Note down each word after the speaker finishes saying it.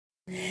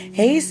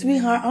Hey,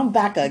 sweetheart, I'm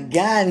back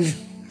again.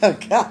 Oh,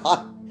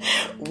 God.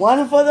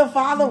 One for the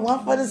Father,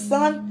 one for the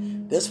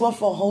Son. This one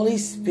for Holy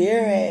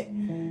Spirit.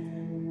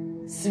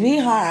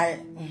 Sweetheart.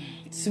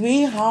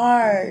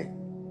 Sweetheart.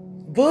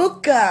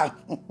 Buka.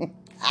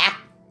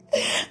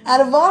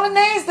 Out of all the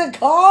names to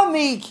call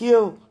me,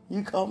 Q.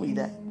 You call me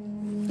that.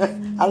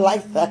 I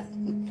like that.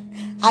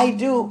 I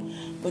do.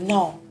 But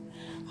no,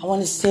 I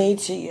want to say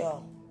to you,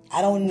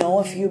 I don't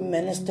know if you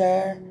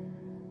minister,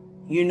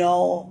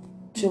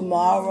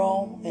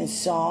 tomorrow in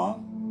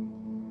song.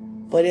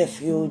 But if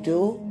you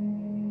do,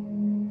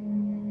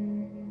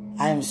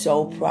 I am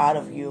so proud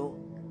of you.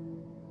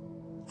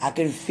 I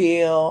can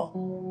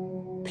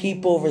feel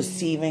people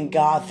receiving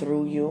God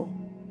through you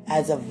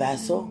as a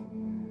vessel.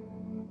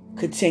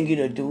 Continue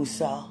to do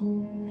so.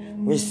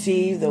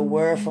 Receive the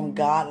word from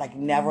God like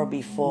never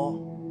before.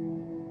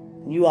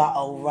 You are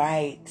all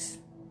right.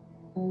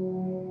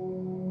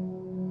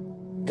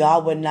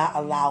 God will not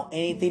allow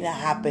anything to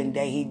happen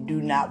that he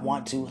do not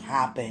want to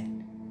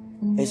happen.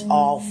 It's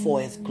all for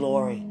his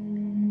glory.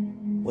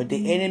 What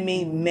the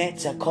enemy meant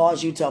to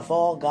cause you to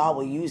fall, God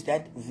will use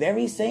that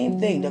very same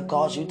thing to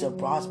cause you to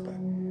prosper.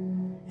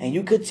 And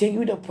you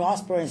continue to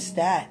prosper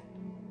instead.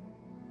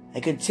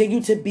 And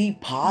continue to be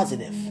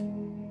positive.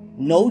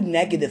 No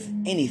negative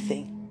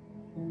anything.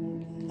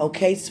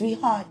 Okay,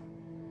 sweetheart?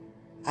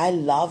 I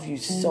love you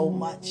so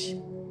much.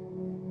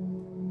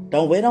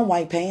 Don't wear them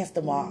white pants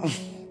tomorrow.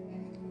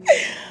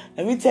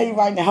 Let me tell you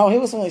right now, here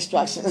was some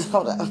instructions.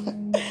 Hold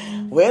on.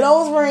 Wear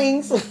those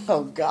rings.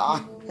 Oh,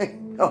 God.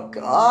 Oh,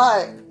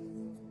 God.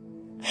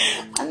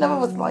 I never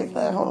was like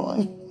that. Hold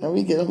on. Let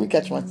me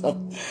catch myself.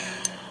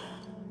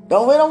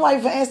 Don't wear them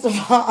white pants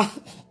tomorrow.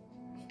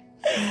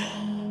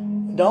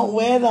 Don't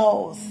wear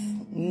those.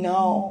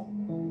 No.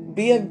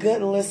 Be a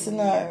good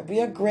listener. Be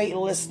a great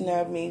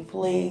listener of me,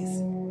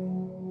 please.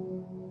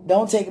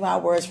 Don't take my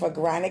words for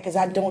granted, because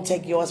I don't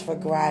take yours for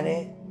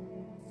granted.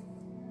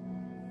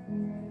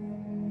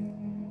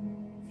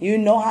 You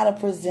know how to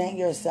present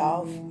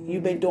yourself.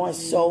 You've been doing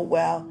so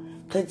well.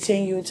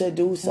 Continue to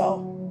do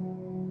so.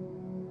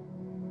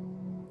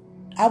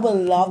 I would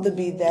love to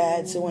be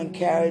there to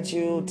encourage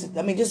you.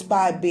 Just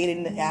by being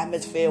in the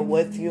atmosphere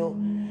with you.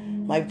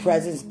 My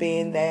presence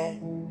being there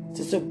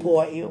to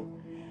support you.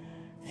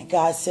 And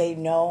God say,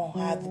 no,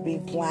 I have to be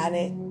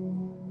planted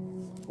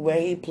where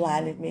he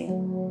planted me.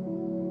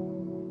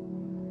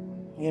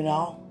 You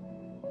know?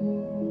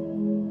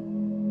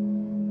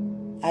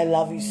 I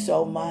love you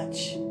so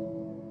much.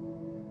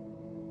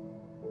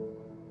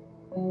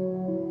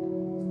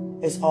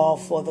 It's all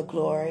for the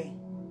glory.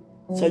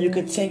 So you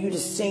continue to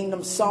sing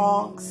them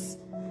songs,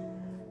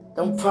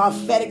 them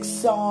prophetic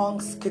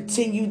songs.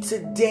 Continue to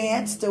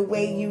dance the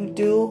way you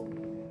do.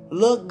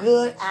 Look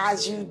good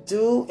as you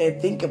do.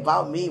 And think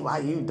about me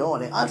while you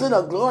doing it. Unto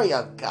the glory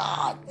of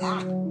God.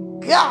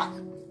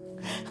 God.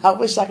 I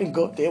wish I could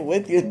go up there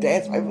with you and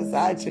dance right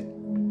beside you.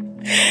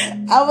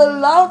 I would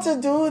love to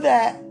do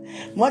that.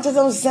 Much as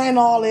I'm saying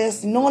all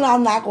this, knowing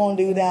I'm not going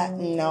to do that.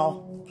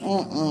 No.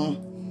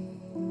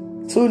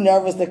 Too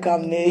nervous to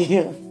come near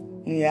you.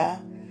 Yeah.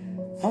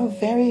 I'm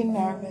very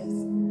nervous.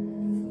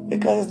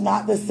 Because it's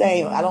not the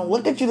same. I don't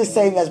look at you the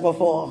same as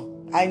before.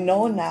 I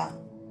know now.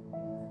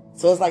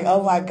 So it's like,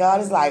 oh my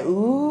God. It's like,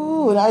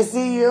 ooh, when I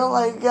see you, oh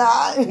my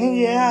God.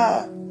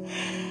 Yeah.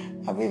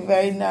 I'll be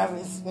very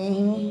nervous.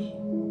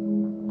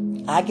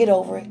 I get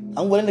over it.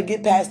 I'm willing to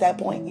get past that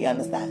point. You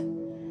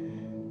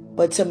understand?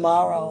 But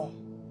tomorrow,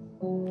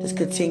 just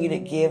continue to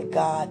give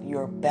God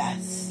your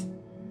best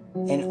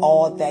in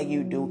all that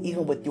you do,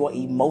 even with your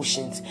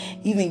emotions.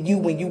 Even you,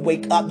 when you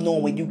wake up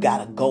knowing where you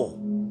gotta go.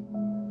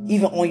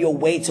 Even on your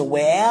way to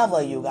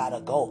wherever you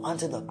gotta go,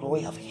 unto the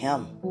glory of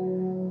him.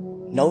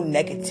 No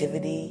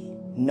negativity,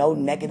 no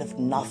negative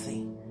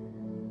nothing.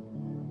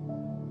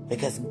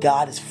 Because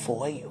God is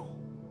for you.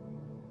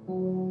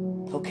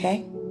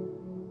 Okay?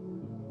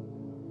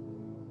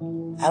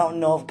 I don't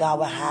know if God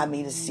will have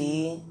me to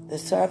see the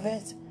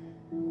service.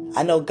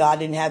 I know God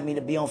didn't have me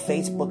to be on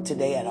Facebook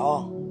today at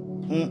all.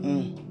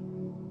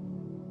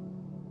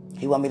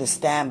 He want me to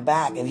stand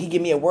back. If he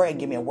give me a word,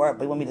 give me a word.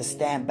 But he want me to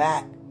stand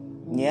back.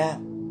 Yeah.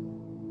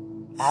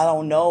 I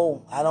don't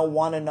know. I don't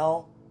want to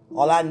know.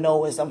 All I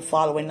know is I'm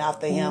following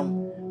after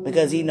him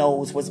because he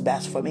knows what's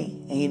best for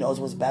me. And he knows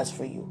what's best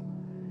for you.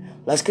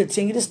 Let's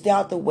continue to stay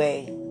out the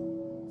way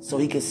so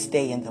he can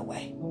stay in the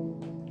way.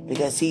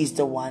 Because he's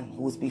the one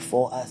who's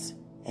before us.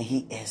 And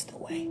he is the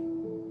way.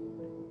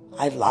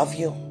 I love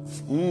you.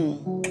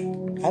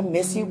 I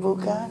miss you,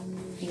 Buka.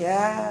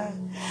 Yeah.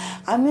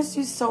 I miss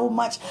you so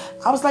much.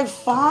 I was like,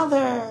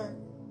 Father,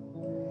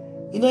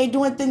 they're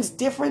doing things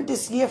different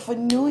this year for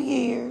New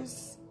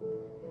Year's.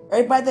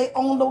 Everybody their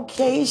own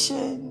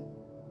location.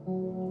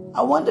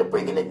 I wanted to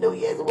bring in the New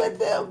Year's with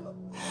them.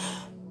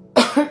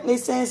 They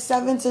saying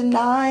 7 to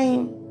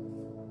 9.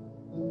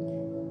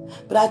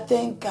 But I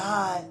thank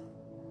God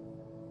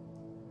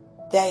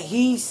that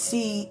he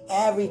see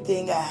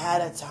everything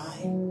ahead of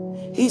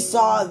time. He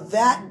saw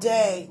that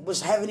day,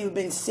 which haven't even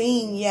been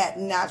seen yet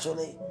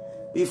naturally,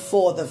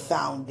 before the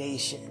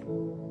foundation.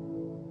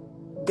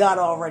 God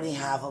already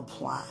have a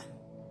plan.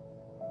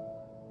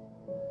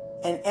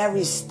 And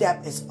every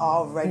step has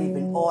already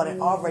been ordered,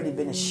 already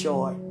been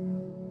assured.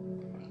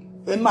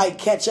 It might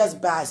catch us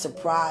by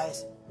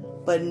surprise,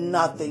 but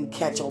nothing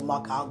catch or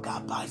mark our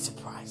God by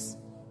surprise.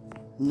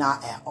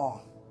 Not at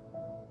all.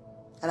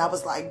 And I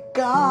was like,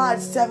 God,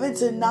 7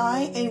 to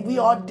 9, and we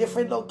are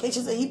different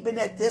locations, and he's been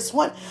at this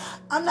one.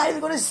 I'm not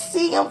even going to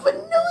see him for New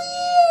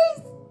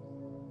Year's.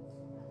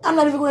 I'm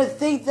not even going to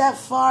think that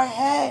far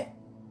ahead.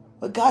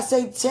 But God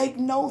said, take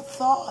no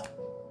thought.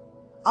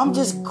 I'm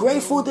just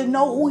grateful to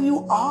know who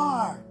you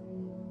are.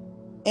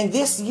 And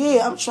this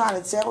year, I'm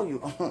trying to tell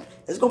you,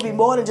 it's going to be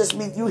more than just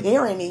me, you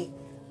hearing me.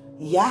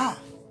 Yeah,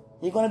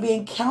 you're going to be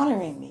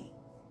encountering me.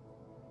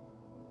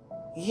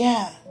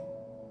 Yeah,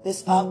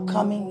 this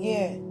upcoming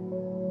year,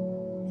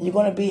 you're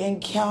going to be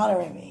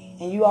encountering me.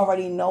 And you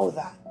already know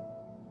that.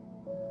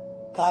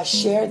 God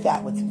shared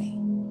that with me.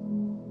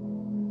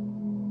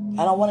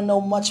 I don't want to know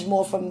much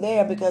more from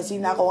there because he's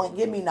not going to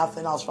give me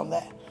nothing else from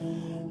there.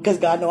 Because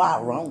God knows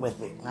I'll run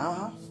with it.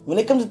 When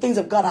it comes to things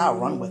of God, I'll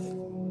run with it.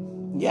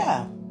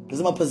 Yeah, because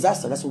I'm a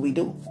possessor. That's what we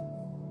do.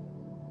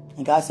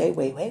 And God say,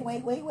 wait. Okay.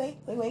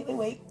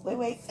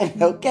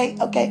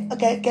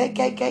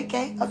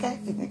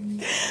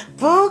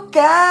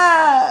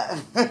 Puka!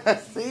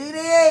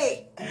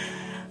 Sweetie!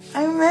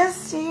 I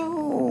miss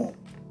you.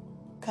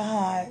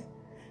 God.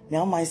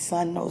 Now my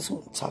son knows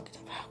who I'm talking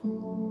about.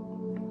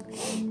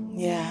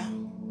 Yeah.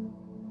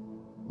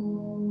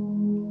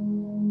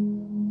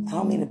 I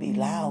don't mean to be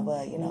loud,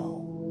 but,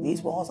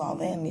 these walls aren't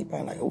there. And me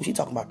probably like, oh, she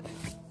talking about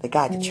the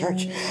guy at the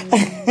church.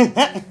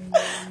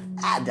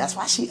 That's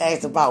why she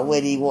asked about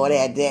what he wore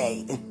that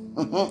day.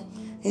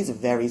 He's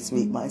very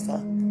sweet, my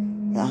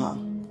son.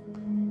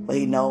 But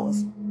he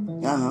knows.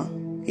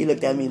 He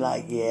looked at me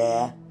like,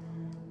 yeah,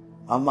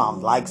 my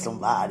mom likes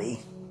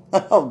somebody.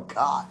 Oh,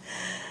 God.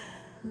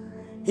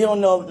 He don't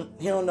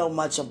know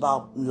much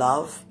about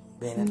love,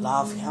 being in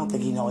love. I don't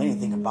think he know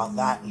anything about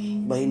that.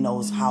 But he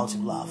knows how to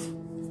love.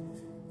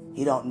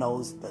 He don't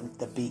know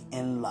to be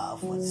in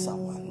love with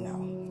someone,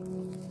 no.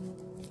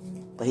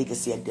 But he can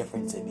see a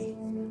difference in me.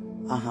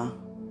 I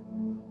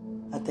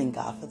thank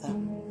God for that.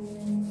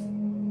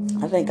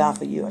 I thank God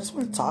for you. I just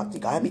want to talk to you.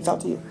 God, have me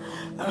talk to you.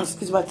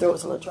 Excuse my throat,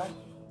 it's a little dry.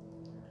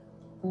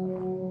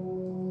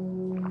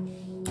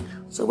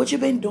 So what you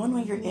been doing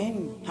when you're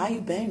in? How you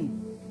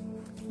been?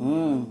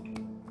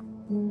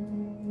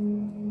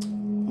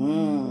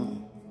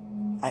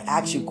 I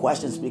ask you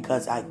questions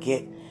because I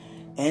get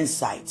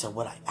insight to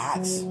what I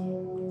ask.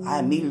 I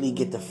immediately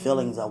get the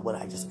feelings of what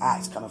I just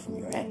asked coming from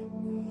your end.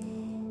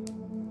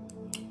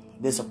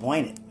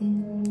 Disappointed.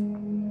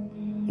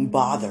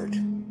 Bothered.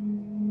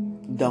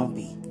 Don't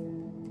be.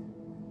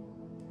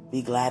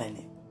 Be glad in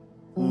it.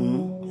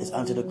 It's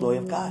unto the glory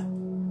of God.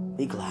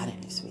 Be glad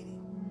in it, sweetie.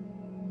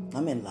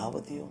 I'm in love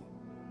with you.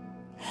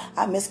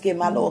 I miss getting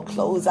my little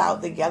clothes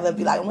out together.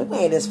 Be like, I'm going to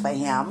wear this for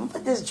him. I'm going to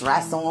put this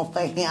dress on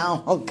for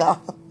him. Oh, God.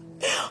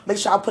 Make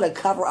sure I put a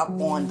cover up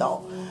on,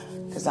 though.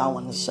 Because I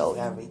want to show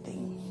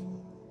everything.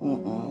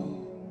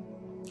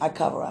 I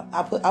cover up.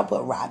 I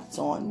put wraps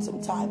on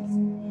sometimes.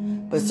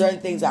 But certain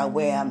things I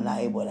wear, I'm not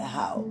able to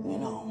help,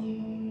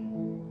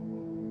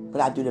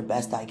 But I do the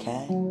best I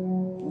can.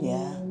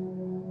 Yeah.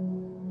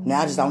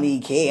 Now I just don't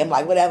need care. I'm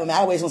like, whatever,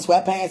 man. I wear some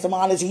sweatpants, some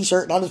on a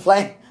t-shirt, and I'm just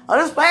playing.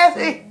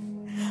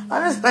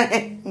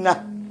 No.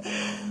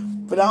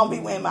 But I don't be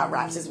wearing my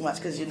wraps as much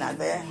because you're not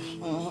there.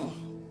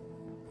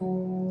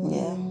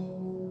 Yeah.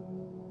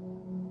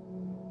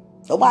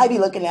 Nobody be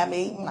looking at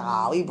me.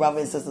 Nah, we brother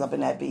and sisters up in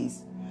that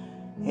piece.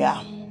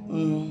 Yeah.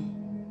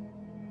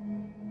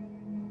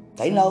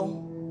 They know.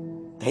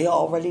 They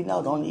already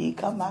know. Don't need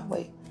to come my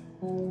way.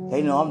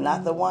 They know I'm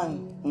not the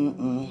one.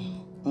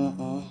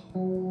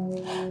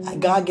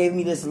 God gave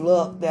me this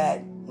look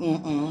that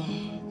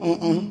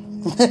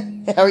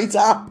every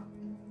time.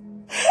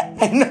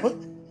 I know.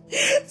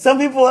 Some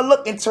people are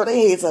looking to their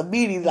heads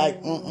immediately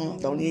like,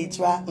 don't need to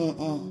try.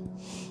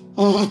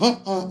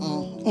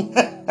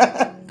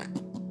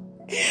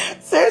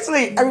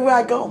 Seriously, everywhere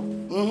I go.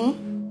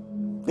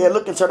 They're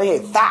looking to their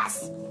head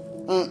fast.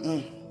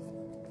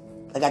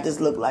 I got this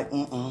look like,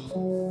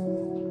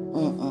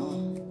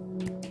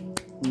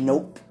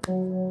 nope.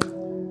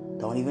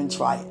 Don't even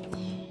try it.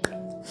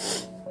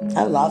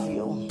 I love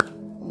you.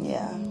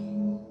 Yeah.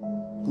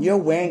 You're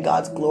wearing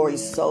God's glory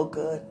so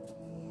good.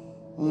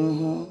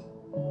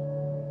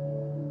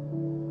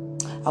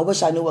 I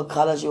wish I knew what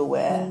colors you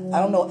wear. I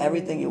don't know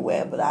everything you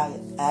wear, but I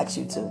ask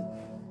you to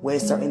wear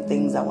certain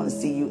things I want to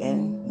see you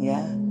in.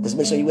 Yeah. Just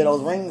make sure you wear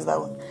those rings,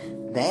 though.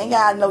 They ain't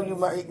gotta know you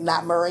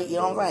not married. You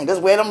know what I'm saying?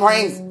 Just wear them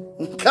rings.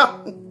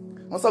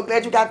 I'm so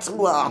glad you got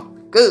two of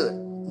them. Good.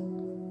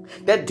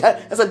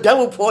 That's a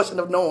double portion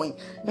of knowing.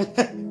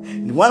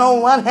 One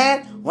on one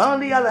hand, one on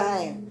the other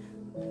hand.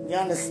 You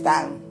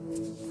understand?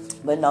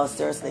 But no,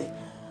 seriously.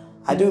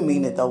 I do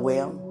mean it though,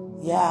 Will.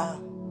 Yeah.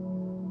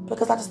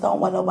 Because I just don't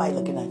want nobody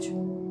looking at you.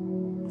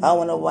 I don't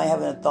want nobody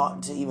having a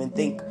thought to even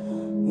think,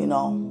 And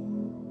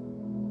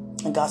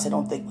God said,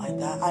 don't think like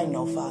that. I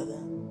know, Father.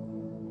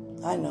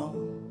 I know.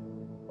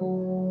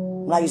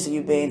 not used to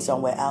you being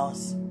somewhere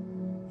else,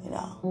 you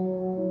know.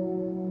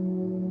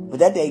 But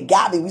that day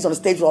got me. We was on the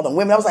stage with all the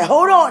women. I was like,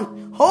 hold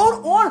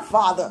on,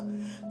 Father.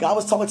 God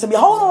was talking to me,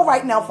 hold on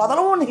right now, Father. I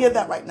don't want to hear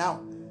that right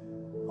now.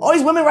 All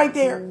these women right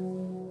there.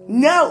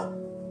 No.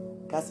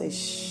 God said,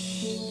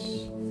 shh.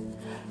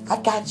 I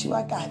got you.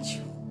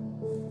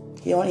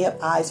 He only have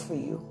eyes for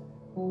you.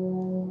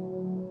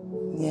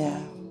 Yeah.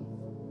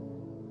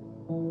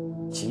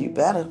 So you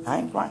better. I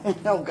ain't crying.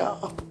 No,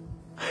 God.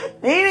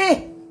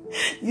 Nene,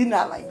 you're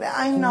not like that.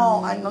 I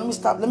know. Let me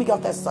stop. Let me get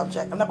off that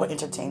subject. I'm not going to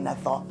entertain that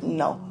thought.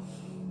 No.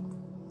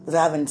 Because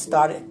I haven't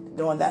started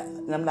doing that.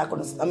 And I'm not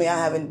going to, I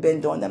haven't been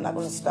doing that. I'm not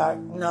going to start.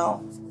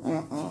 No.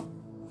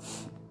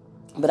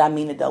 But I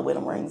mean it though, with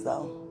them rings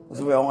though.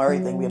 Because we're on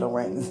everything with them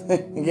rings.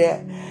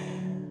 Yeah.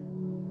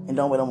 And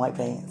don't wear them white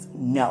pants.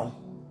 No.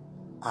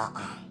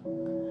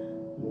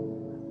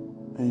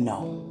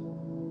 No.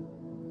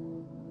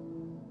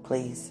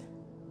 Please.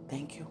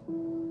 Thank you.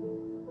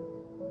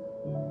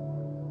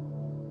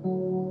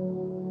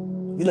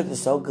 You looked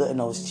so good in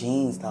those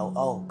jeans though.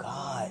 Oh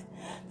God.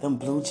 Them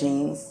blue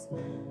jeans.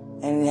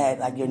 And you had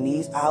like your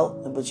knees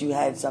out, but you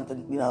had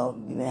something, you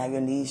didn't have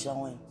your knees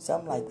showing.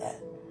 Something like that.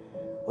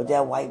 With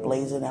that white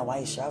blazer and that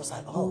white shirt. I was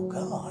like, oh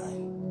God.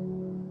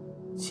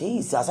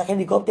 Jesus. I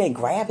can't go up there and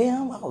grab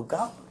him. Oh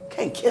God.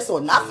 Can't kiss or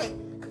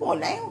nothing. Come on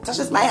now. Touch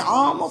this man's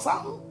arm or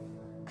something.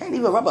 Can't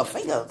even rub a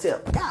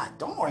fingertip. God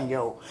darn,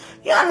 yo.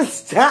 You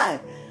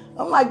understand?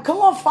 I'm like, come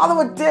on, Father,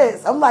 with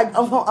this. I'm like,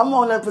 I'm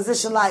on a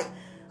position like,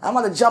 I'm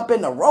going to jump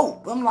in the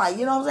rope. I'm like,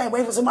 you know what I'm saying?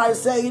 Wait for somebody to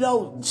say,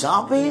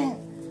 jump in.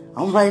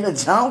 I'm ready to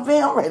jump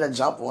in. I'm ready to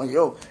jump on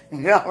you.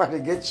 Yeah, I'm ready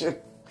to get you.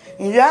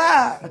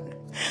 Yeah.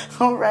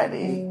 I'm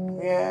ready.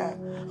 Yeah.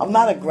 I'm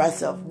not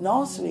aggressive.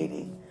 No,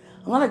 sweetie.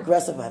 I'm not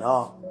aggressive at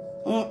all.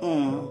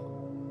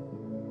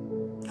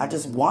 I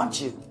just want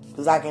you.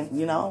 Because I can,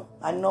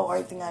 I know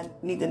everything I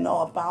need to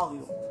know about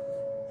you.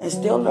 And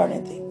still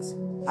learning things.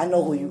 I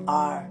know who you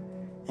are.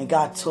 And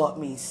God taught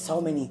me so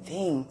many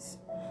things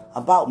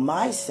about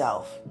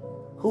myself,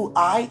 who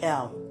I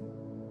am,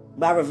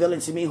 by revealing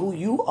to me who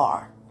you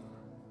are,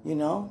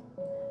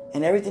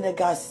 And everything that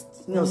God,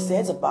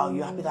 says about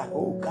you, I'll be like,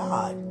 oh,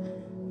 God,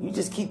 you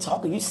just keep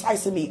talking. You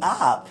slicing me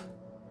up.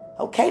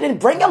 Okay, then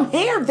bring him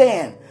here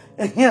then.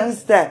 You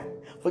understand?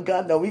 But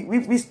God, no,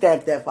 we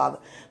stamped that, Father.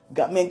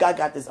 God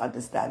got this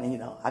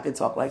understanding, I can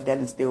talk like that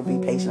and still be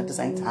patient at the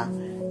same time.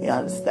 You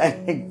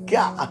understand?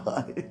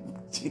 God.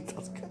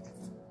 Jesus Christ.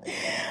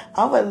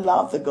 I would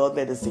love to go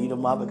there to see you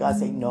tomorrow, but God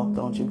said, no,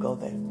 don't you go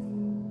there.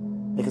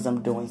 Because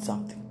I'm doing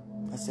something.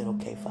 I said,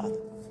 okay, Father,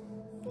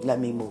 let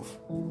me move.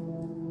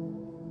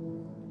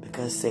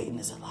 Because Satan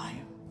is a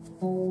liar.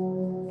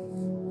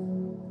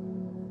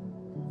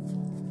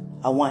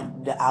 I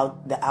want the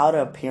outer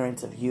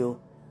appearance of you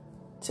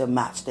to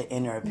match the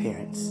inner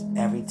appearance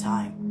every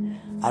time.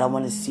 I don't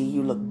want to see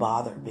you look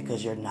bothered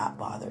because you're not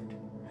bothered.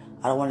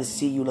 I don't want to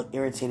see you look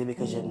irritated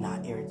because you're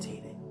not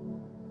irritated.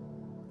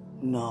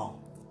 No.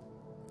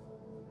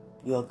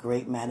 You're a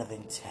great man of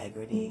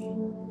integrity.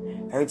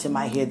 Every time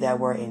I hear that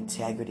word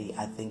integrity,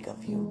 I think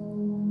of you.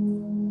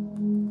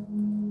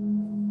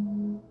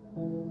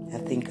 I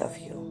think of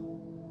you.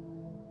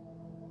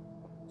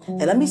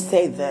 And let me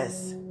say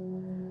this.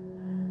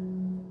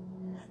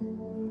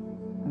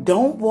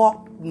 Don't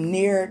walk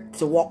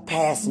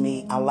past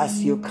me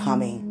unless you're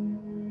coming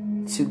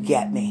to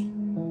get me.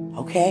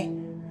 Okay?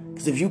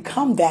 Because if you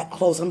come that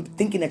close, I'm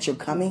thinking that you're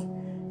coming,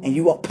 and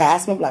you walk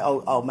past me, I'm like,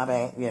 oh, my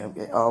bad. Yeah,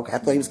 okay. I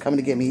thought he was coming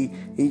to get me.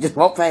 He just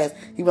walked past.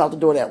 He went out the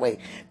door that way.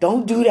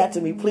 Don't do that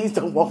to me. Please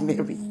don't walk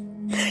near me.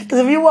 Because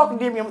if you walk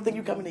near me, I'm going to think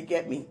you're coming to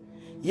get me.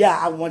 Yeah,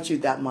 I want you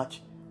that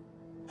much.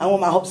 I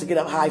want my hopes to get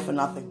up high for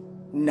nothing.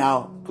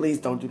 No, please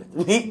don't do that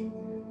to me.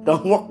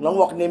 Don't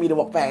walk near me to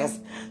walk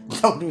past.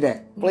 Don't do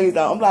that. Please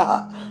don't. I'm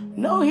like,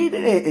 no, he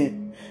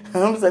didn't.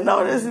 I'm saying,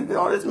 no,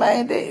 this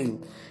man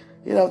didn't.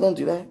 Don't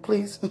do that,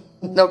 please.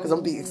 No, because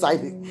I'm being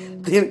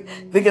excited.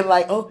 Thinking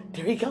like, oh,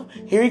 there he comes.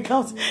 Here he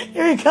comes.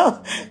 Here he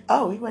comes.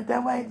 Oh, he went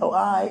that way. Oh,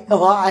 I.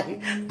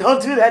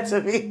 Don't do that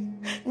to me.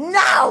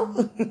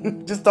 No.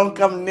 Just don't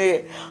come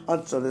near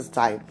until it's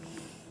time.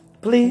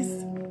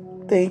 Please.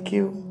 Thank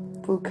you,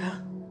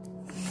 Buka.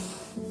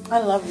 I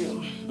love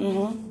you.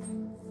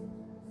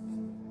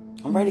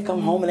 I'm ready to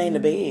come home and lay in the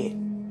bed.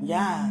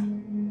 Yeah.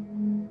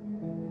 I'm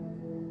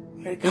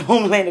ready to come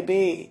home and lay in the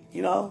bed,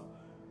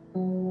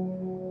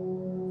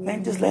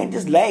 Man, just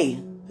lay.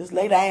 Just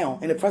lay down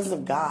in the presence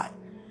of God.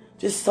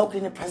 Just soak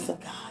in the presence of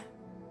God.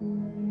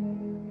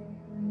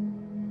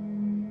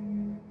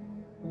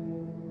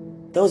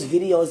 Those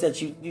videos that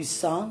you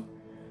sung,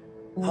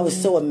 I was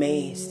so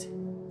amazed.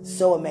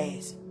 So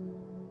amazed.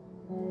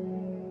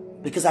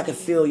 Because I could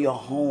feel your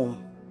home.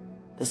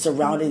 The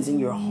surroundings in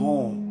your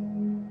home.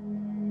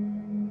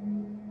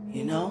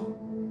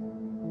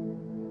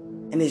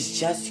 And it's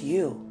just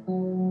you.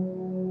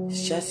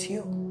 It's just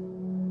you.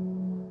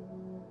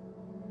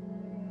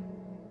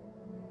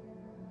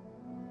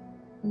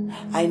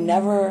 I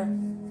never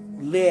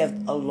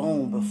lived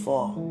alone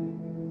before.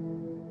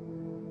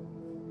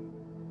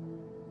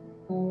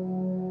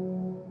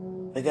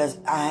 Because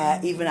I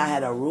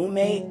had a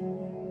roommate,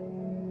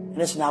 and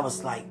this when I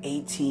was like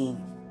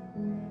 18.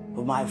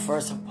 But my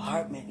first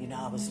apartment,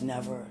 I was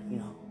never,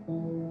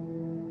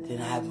 didn't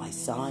have my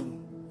son.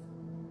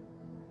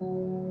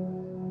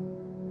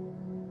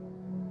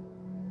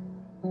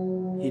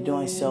 You're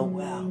doing so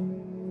well.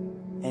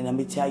 And let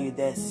me tell you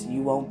this,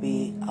 you won't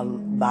be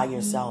by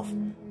yourself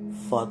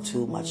for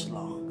too much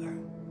longer.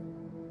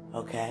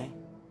 Okay?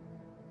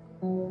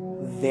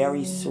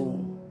 Very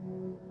soon,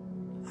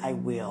 I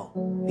will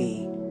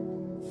be,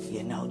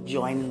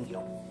 joining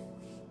you,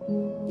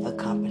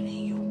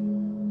 accompanying you.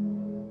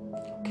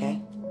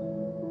 Okay?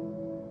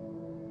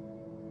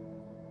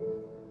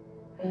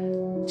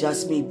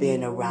 Just me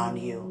being around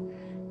you,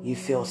 you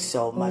feel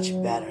so much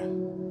better.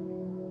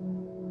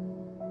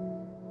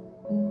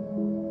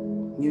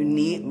 You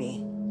need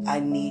me. I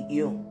need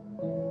you.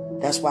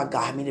 That's why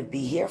God had me to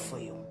be here for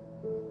you.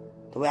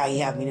 The way He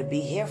had me to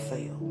be here for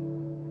you.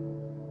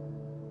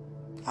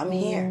 I'm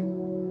here.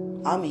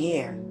 I'm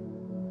here.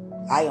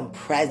 I am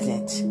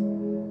present.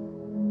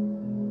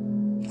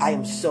 I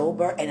am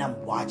sober and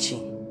I'm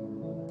watching.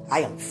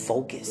 I am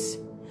focused.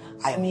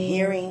 I am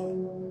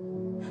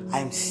hearing. I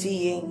am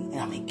seeing and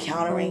I'm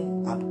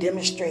encountering. I'm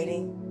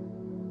demonstrating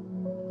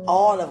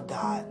all of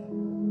God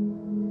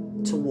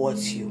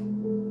towards you.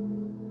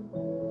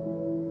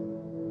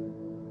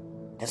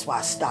 That's why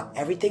I stop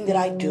everything that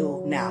I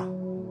do now.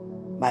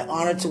 My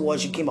honor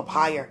towards you came up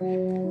higher.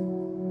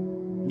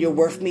 You're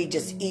worth me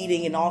just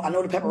eating and all. I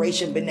know the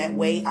preparation been that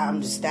way. I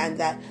understand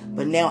that.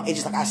 But now it's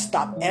just like I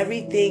stop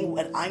everything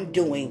what I'm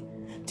doing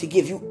to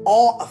give you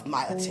all of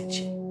my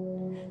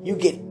attention. You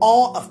get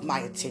all of my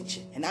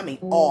attention. And I mean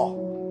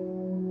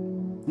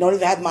all. Don't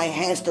even have my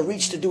hands to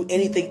reach to do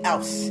anything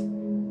else.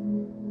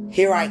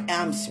 Here I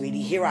am,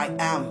 sweetie. Here I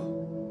am.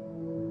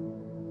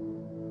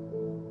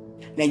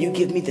 Now you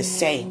give me the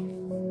same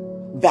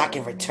back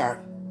in return.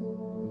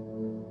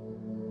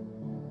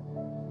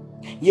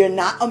 You're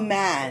not a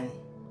man.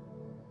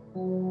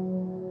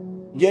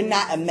 You're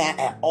not a man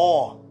at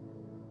all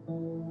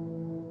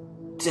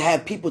to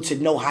have people to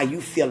know how you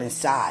feel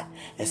inside,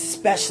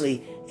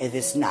 especially if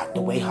it's not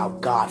the way how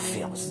God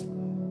feels.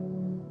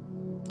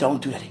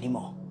 Don't do that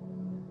anymore.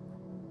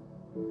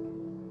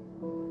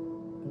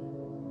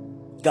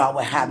 God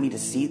will have me to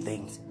see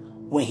things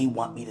when He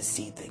wants me to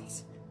see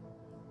things.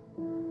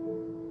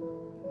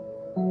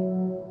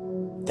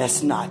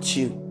 That's not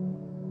you.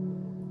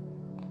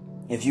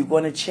 If you're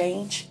going to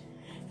change,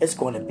 it's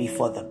going to be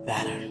for the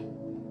better.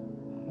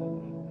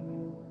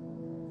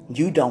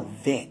 You don't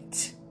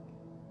vent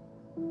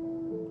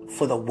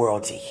for the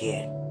world to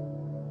hear.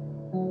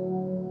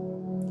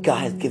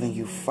 God has given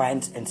you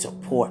friends and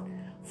support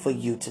for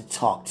you to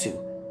talk to.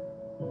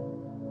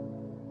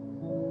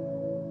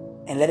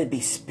 And let it be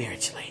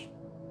spiritually.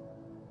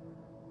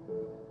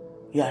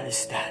 You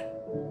understand?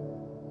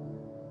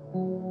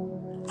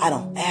 I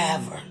don't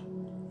ever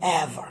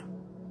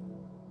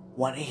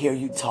want to hear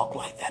you talk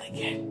like that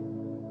again.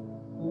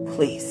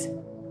 Please.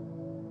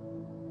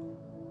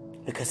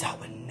 Because I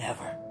would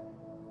never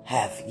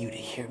have you to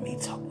hear me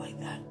talk like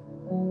that.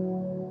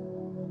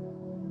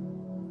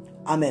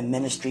 I'm in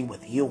ministry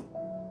with you.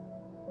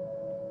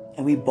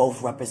 And we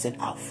both represent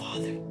our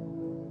Father.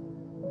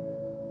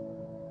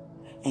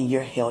 And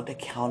you're held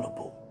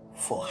accountable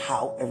for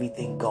how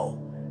everything goes,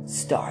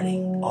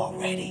 starting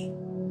already.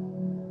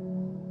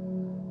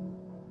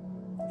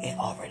 It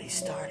already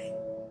started.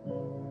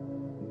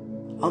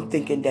 I'm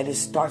thinking that it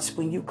starts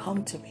when you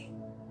come to me.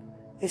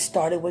 It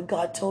started when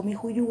God told me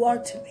who you are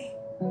to me.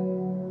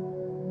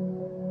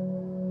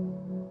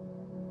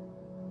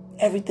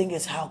 Everything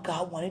is how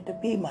God wanted to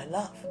be, my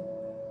love.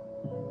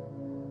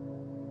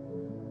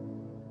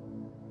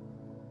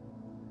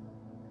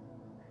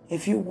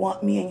 If you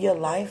want me in your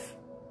life,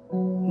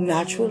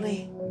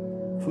 naturally,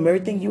 from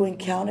everything you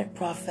encountered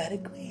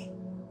prophetically,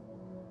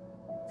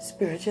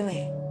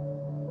 spiritually,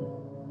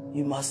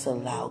 you must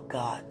allow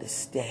God to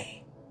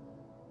stay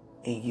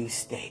and you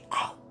stay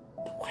out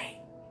the way.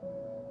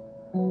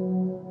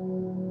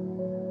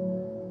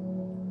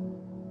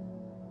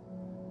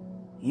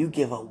 You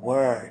give a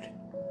word.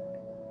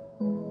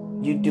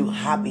 You do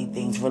happy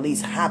things,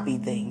 release happy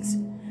things,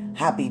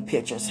 happy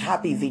pictures,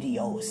 happy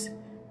videos,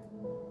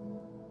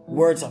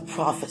 words of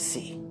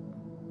prophecy,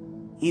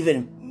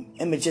 even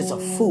images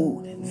of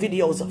food,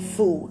 videos of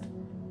food.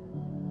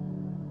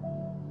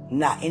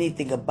 Not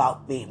anything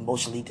about being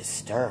emotionally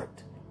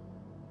disturbed.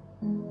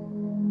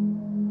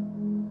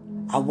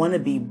 I want to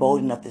be bold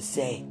enough to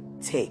say,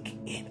 take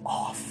it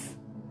off.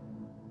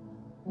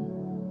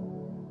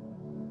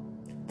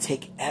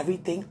 Take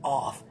everything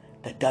off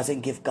that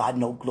doesn't give God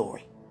no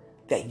glory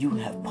that you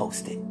have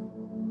posted.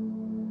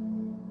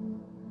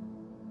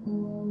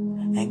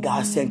 And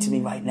God said to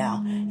me right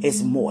now,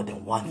 it's more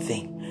than one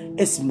thing.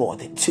 It's more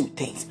than two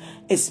things.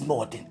 It's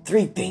more than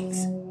three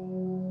things.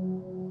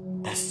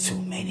 That's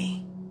too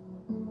many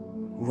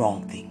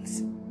wrong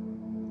things.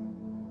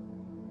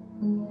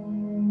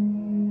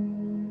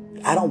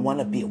 I don't want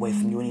to be away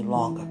from you any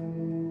longer.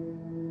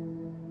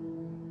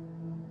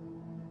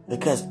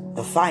 Because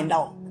to find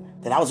out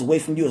that I was away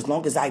from you as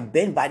long as I've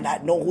been by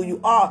not knowing who you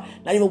are,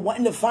 not even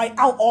wanting to find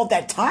out all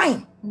that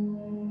time.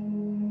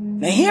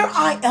 Now here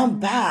I am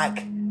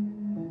back.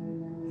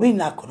 We're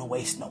not going to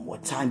waste no more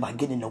time by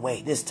getting in the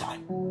way this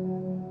time.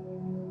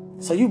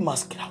 So you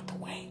must get out the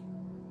way.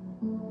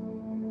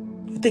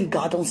 You think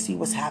God don't see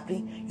what's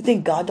happening? You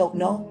think God don't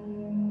know?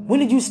 When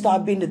did you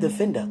start being the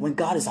defender? When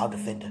God is our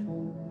defender.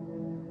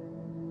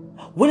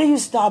 When did you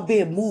start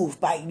being moved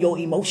by your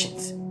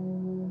emotions?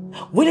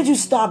 When did you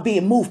start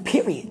being moved,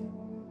 period?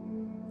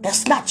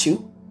 That's not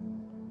you.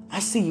 I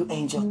see you,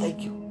 angel.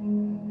 Thank you.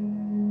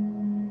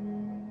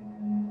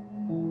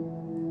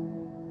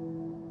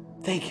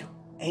 Thank you,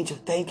 angel.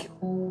 Thank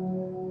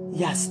you.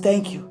 Yes,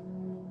 thank you.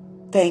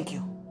 Thank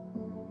you.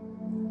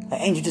 The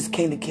angel just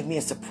came to give me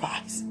a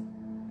surprise.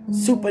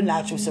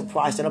 Supernatural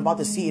surprise that I'm about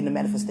to see in the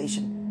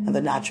manifestation and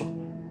the natural.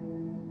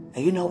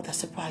 And you know what that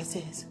surprise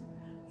is?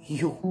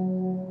 You.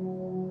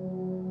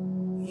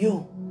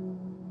 You.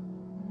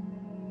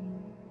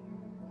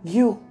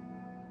 You.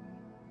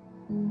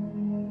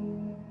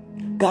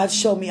 God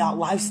showed me our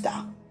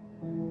lifestyle.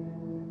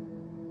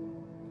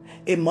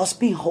 It must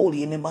be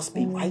holy and it must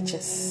be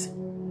righteous.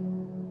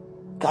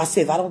 God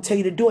said, if I don't tell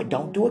you to do it,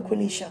 don't do it,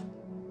 Quenisha.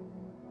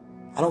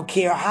 I don't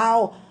care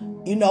how,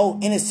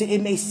 innocent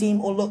it may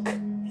seem or look.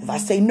 If I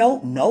say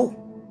no, no.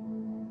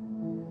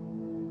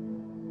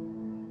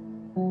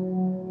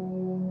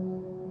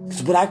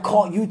 It's what I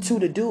call you two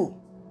to do.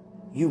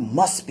 You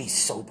must be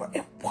sober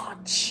and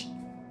watch.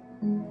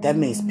 That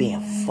means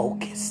being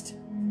focused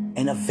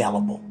and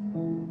available.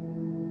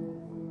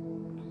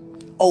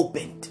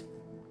 Opened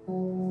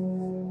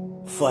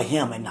for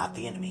him and not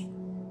the enemy.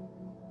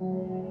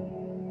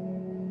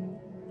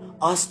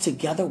 Us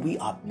together, we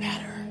are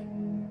better.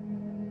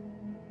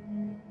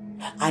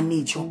 I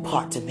need your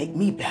part to make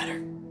me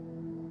better.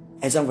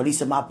 As I'm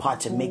releasing my part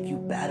to make you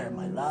better,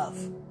 my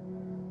love.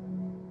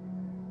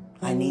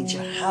 I need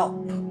your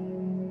help.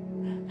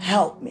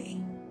 Help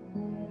me.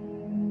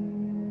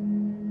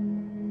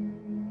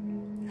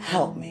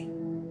 Help me.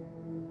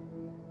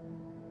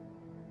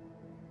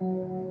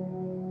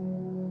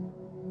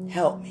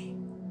 Help me.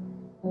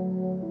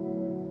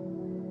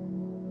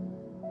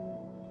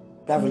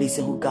 By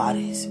releasing who God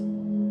is.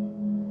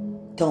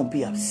 Don't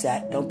be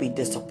upset. Don't be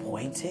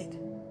disappointed.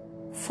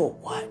 For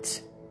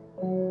what?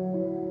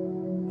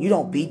 You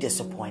don't be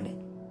disappointed.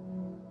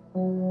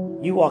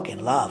 You walk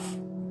in love.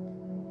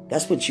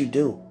 That's what you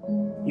do.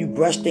 You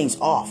brush things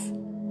off.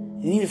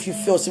 And even if you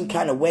feel some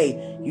kind of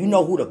way, you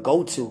know who to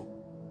go to.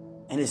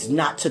 And it's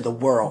not to the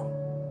world.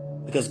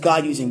 Because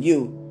God using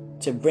you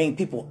to bring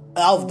people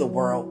of the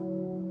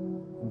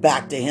world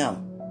back to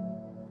him.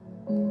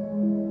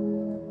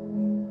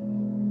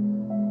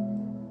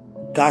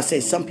 God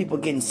says some people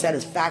getting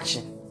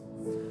satisfaction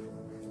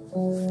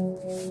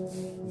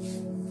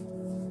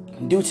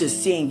due to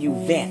seeing you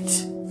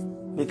vent.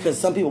 Because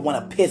some people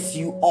want to piss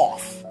you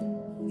off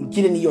and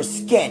get into your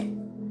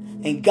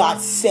skin. And God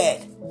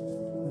said,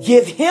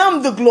 give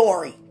him the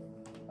glory.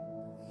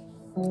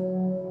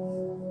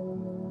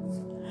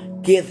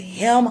 Give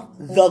him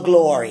the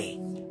glory.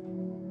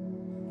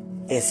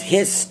 It's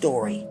his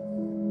story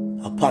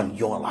upon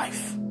your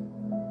life.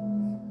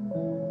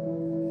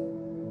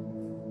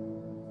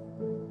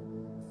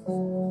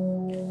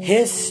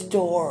 His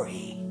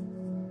story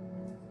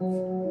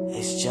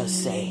is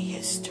just say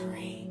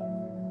history.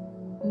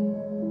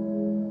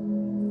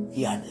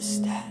 You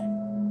understand?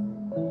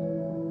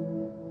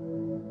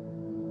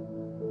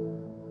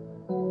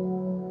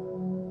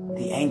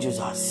 The angels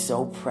are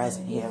so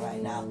present here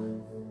right now.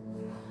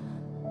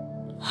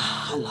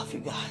 I love you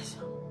guys.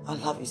 I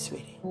love you,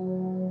 sweetie.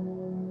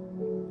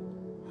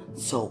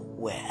 So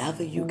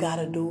wherever you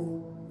gotta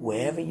do,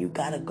 wherever you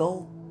gotta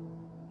go,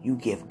 you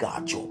give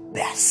God your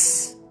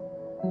best.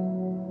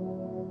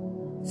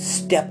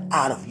 Step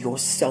out of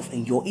yourself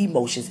and your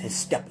emotions and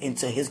step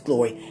into his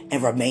glory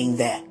and remain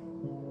there.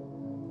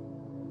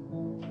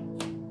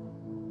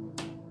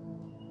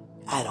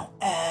 I don't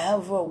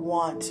ever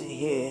want to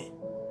hear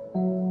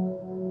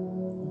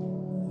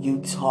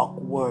you talk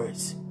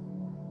words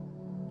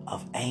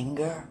of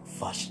anger,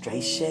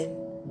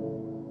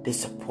 frustration,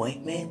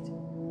 disappointment,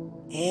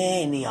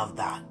 any of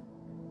that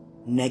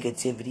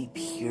negativity,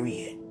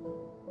 period.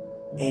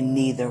 And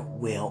neither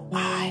will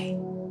I.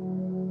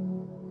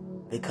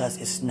 Because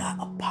it's not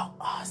about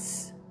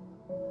us.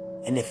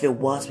 And if it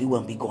was, we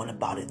wouldn't be going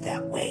about it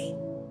that way.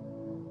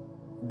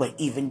 But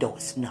even though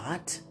it's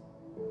not,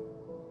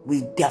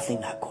 we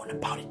definitely not going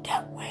about it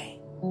that way.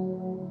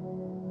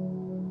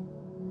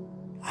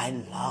 I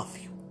love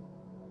you.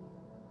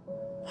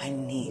 I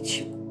need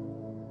you.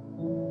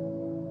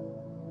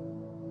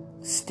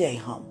 Stay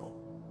humble.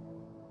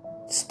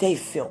 Stay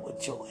filled with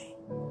joy.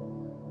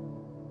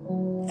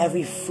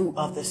 Every fruit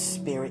of the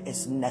Spirit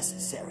is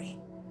necessary.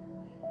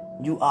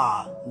 You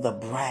are the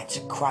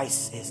branch.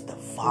 Christ is the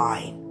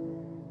vine.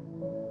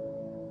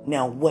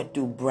 Now, what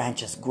do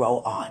branches grow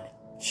on?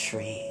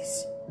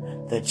 Trees.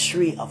 The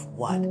tree of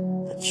what?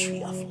 The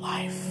tree of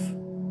life.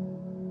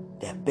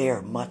 That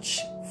bear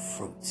much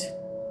fruit.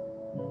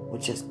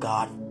 Which is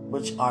God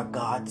which are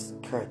God's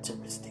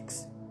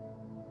characteristics,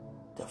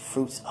 the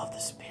fruits of the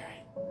Spirit.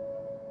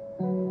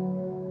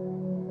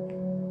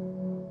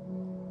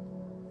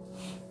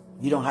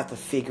 You don't have to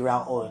figure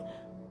out or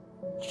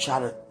try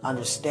to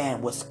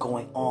understand what's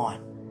going on.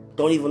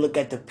 Don't even look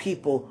at the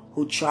people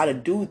who try to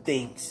do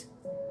things.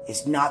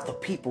 It's not the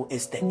people,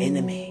 it's the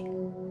enemy.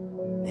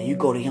 And you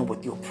go to him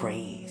with your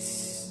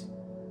praise.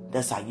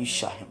 That's how you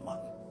shut him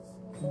up.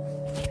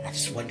 I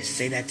just wanted to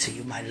say that to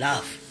you, my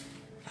love.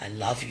 I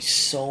love you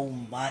so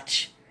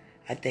much.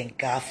 I thank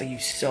God for you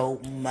so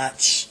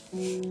much.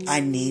 I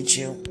need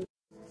you.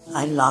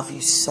 I love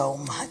you so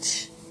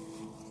much.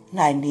 And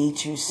I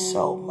need you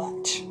so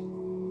much.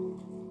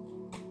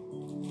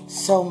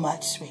 So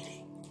much,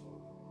 sweetie.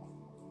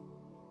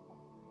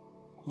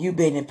 You've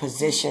been in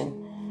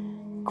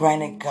position,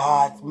 granted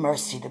God's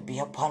mercy to be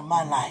upon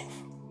my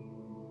life.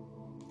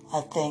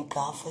 I thank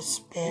God for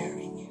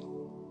sparing you.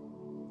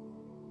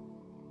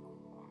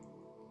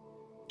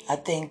 I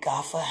thank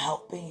God for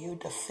helping you,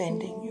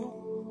 defending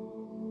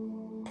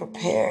you,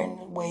 preparing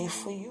the way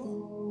for you.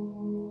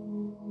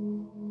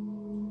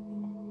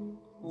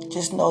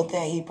 Just know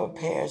that he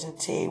prepares a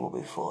table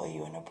before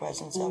you in the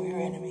presence of your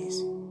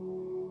enemies.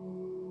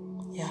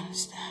 You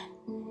understand?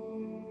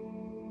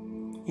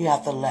 You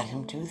have to let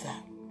him do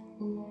that.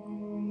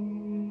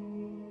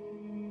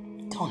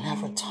 Don't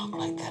ever talk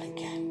like that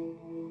again.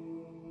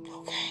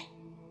 Okay?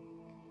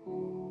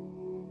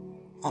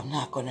 I'm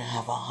not going to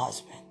have a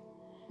husband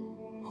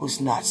who's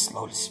not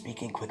slow to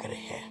speak and quicker to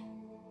hear.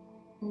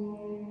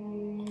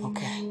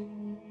 Okay?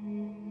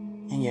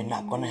 And you're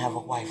not going to have a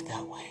wife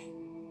that way.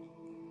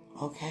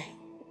 Okay?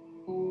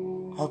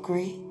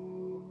 Agree?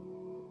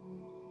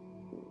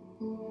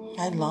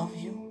 I love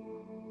you.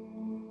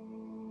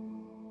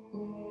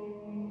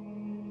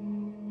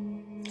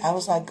 I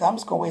was like, I'm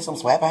just going to wear some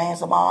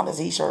sweatpants on this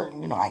t-shirt.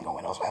 You know, I ain't going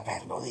to wear no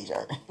sweatpants and no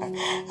t-shirt.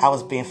 I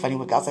was being funny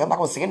with God. I was like, I'm not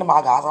going to sing to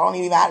my God. So I don't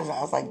even matter.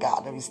 I was like,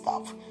 God, let me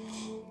stop.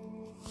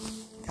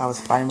 I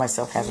was finding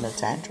myself having a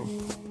tantrum.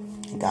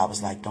 And God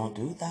was like, don't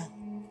do that.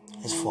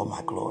 It's for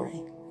my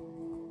glory.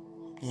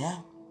 Yeah.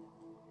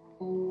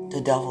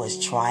 The devil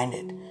is trying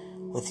it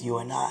with you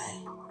and I.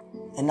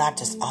 And not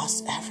just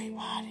us,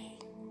 everybody.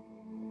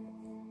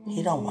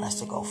 He don't want us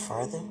to go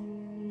further.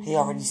 He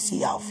already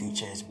see our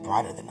future is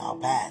brighter than our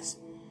past.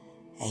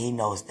 And he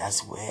knows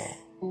that's where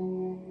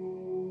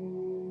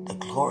the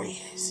glory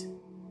is.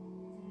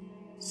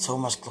 So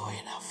much glory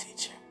in our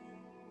future.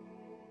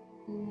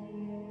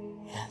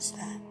 You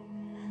understand?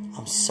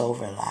 I'm so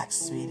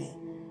relaxed, sweetie.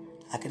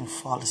 I can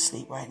fall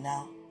asleep right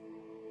now.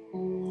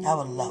 I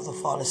would love to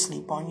fall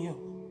asleep on you.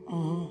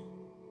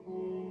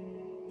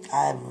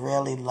 I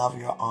really love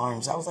your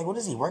arms. I was like, what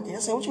is he working? I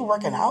said, what you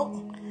working out?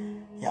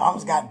 Your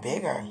arms got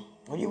bigger.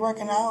 What are you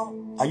working out?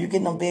 Are you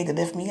getting them big to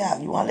lift me up?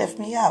 You want to lift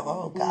me up?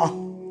 Oh,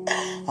 God.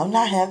 I'm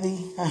not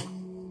heavy.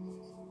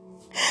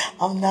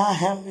 I'm not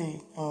heavy.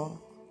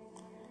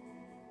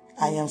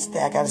 I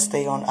got to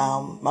stay on.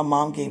 My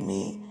mom gave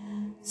me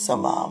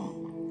some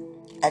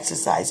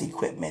exercise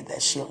equipment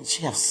that she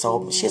has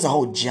a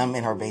whole gym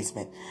in her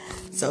basement.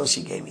 So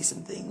she gave me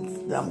some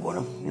things that I'm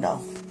going to,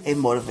 it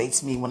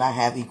motivates me when I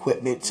have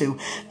equipment too.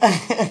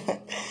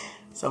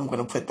 So I'm going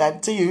to put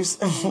that to use.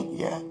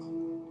 Yeah.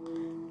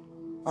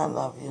 I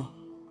love you.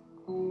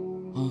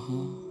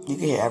 You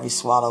can hear every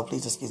swallow.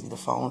 Please just give me the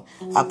phone.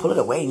 I pull it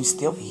away and you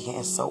still be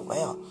hearing so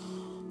well.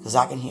 Because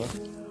I can hear.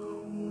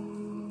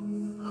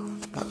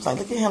 I was like,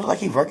 look at him, look like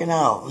he's working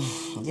out.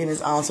 Getting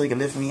his arm so he can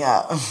lift me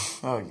up.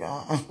 Oh,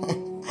 God.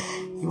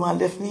 You want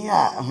to lift me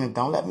up?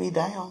 Don't let me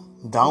down.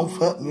 Don't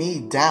put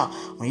me down.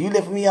 When you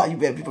lift me up, you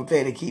better be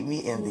prepared to keep me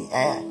in the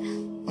air.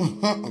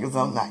 Because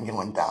I'm not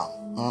going down.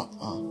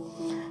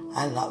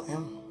 I love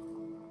him.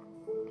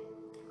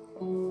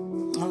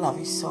 I love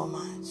you so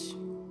much.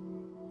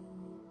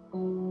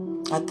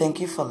 I thank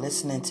you for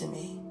listening to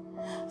me.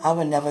 I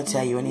would never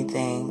tell you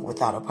anything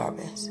without a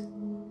purpose.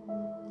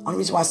 Only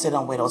reason why I said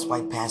don't wear those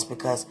white pants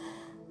because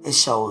it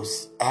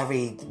shows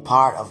every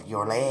part of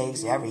your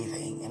legs,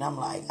 everything. And I'm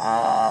like,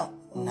 nah.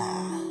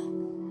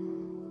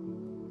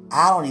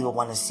 I don't even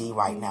want to see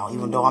right now,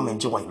 even though I'm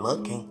enjoying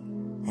looking.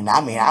 And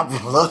I mean, I've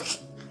been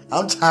looking.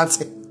 I'm trying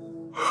to.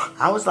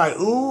 I was like,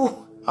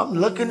 ooh, I'm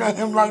looking at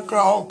him like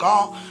that. Oh,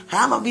 God.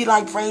 How am I be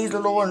like, praise the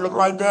Lord and look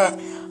like that?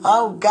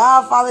 Oh,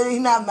 God, Father, he's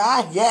not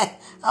mine yet.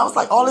 I was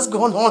like, all this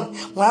going on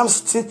when I'm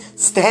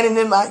standing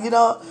in my,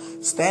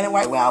 standing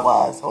right where I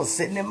was. I was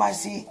sitting in my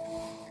seat.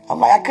 I'm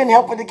like, I couldn't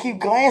help but to keep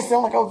glancing.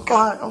 I'm like, oh,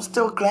 God, I'm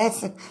still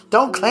glancing.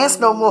 Don't glance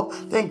no more.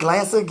 Then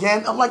glance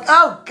again. I'm like,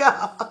 oh,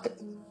 God,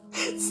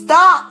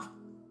 stop.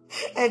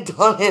 And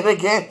doing it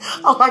again.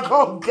 I'm like,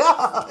 oh,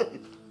 God,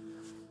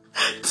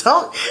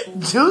 don't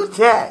do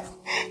that.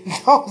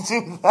 Don't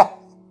do that.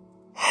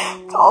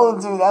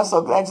 Don't do that. I'm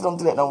so glad you don't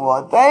do that no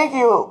more. Thank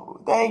you.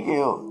 Thank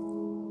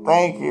you.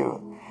 Thank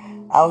you.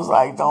 I was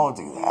like, don't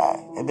do that.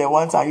 And then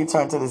one time you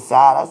turned to the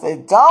side. I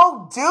said,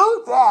 don't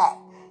do that.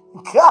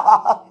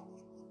 God.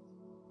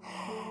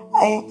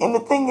 And the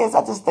thing is,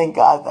 I just thank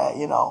God that,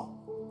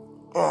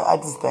 I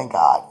just thank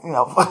God.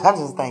 I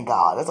just thank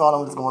God. That's all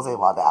I'm just going to say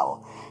about that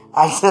one.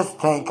 I just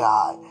thank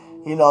God,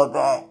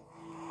 that.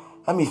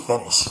 Let me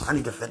finish. I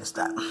need to finish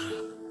that.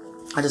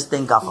 I just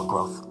thank God for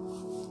growth.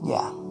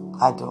 Yeah,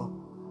 I do.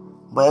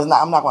 But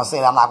I'm not going to say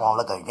that I'm not going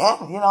to look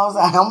again. You know what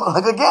I'm saying? I'm going to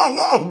look again.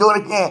 Yeah, do it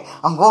again.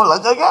 I'm going to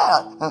look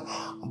again.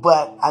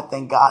 But I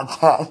thank God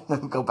that,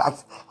 let me go back.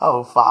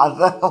 Oh,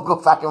 Father. I'll go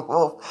back and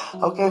forth.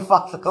 Okay,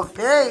 Father.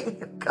 Okay,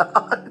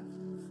 God.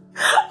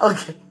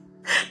 Okay.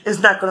 It's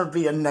not going to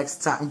be a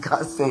next time,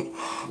 God's sake.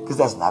 Because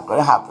that's not going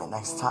to happen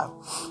next time.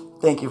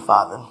 Thank you,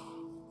 Father.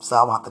 So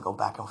I'm going to have to go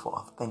back and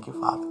forth. Thank you,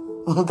 Father.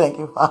 Thank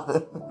you,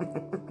 Father.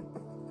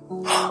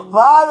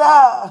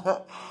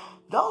 Father,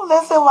 don't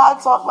listen while I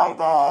talk like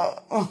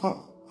that.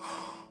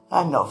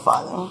 I know,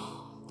 Father.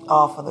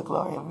 All for the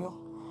glory of you.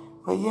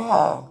 But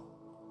yeah,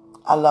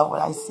 I love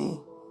what I see.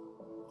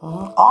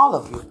 All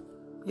of you.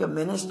 Your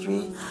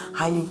ministry,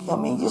 how you,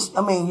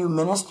 you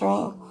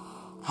ministering,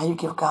 how you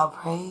give God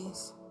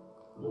praise,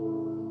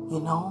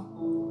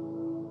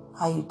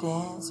 how you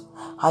dance,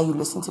 how you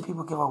listen to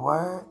people give a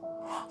word.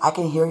 I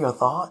can hear your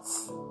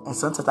thoughts. And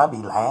sometimes I be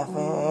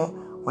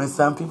laughing when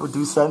some people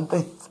do certain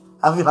things.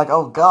 I be like,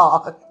 oh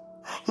God,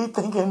 he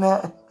thinking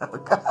that. Oh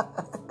God.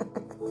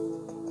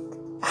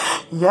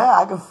 Yeah,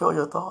 I can feel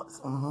your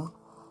thoughts.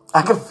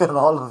 I can feel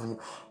all of you.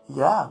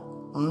 Yeah.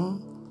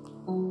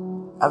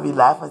 I be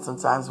laughing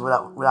sometimes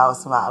without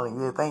smiling.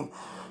 You think,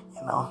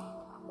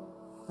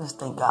 just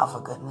thank God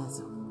for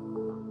goodness.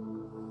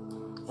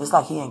 It's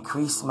like he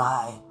increased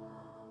my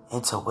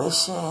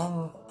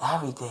intuition,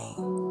 everything.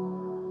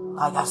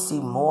 Like I see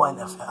more in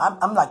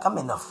I'm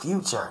in the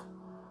future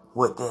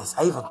with this.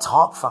 I even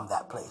talk from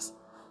that place.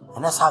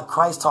 And that's how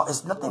Christ taught.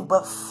 It's nothing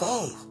but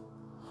faith.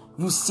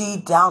 You see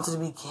down to the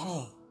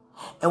beginning.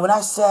 And when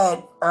I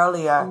said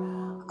earlier,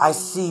 I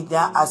see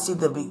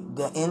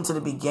the end to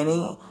the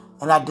beginning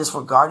and I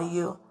disregarded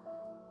you.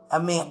 I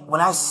mean,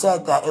 when I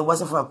said that, it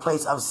wasn't from a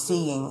place of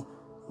seeing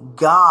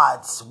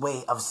God's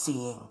way of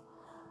seeing.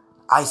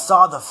 I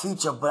saw the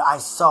future, but I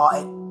saw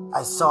it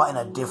in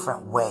a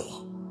different way.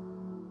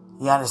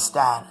 You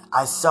understand?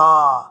 I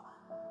saw,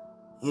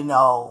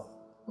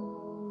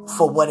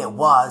 for what it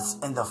was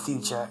in the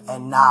future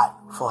and not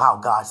for how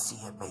God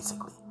sees it,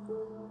 basically.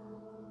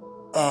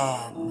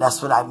 And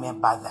that's what I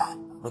meant by that.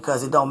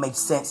 Because it don't make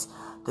sense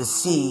to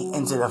see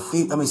into the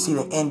future, see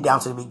the end down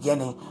to the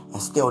beginning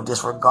and still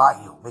disregard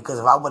you. Because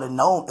if I would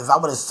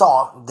have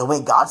saw the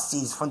way God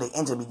sees from the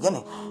end to the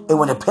beginning, it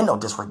wouldn't have been no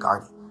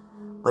disregarding.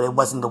 But it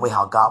wasn't the way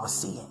how God was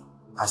seeing.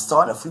 I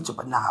saw in the future,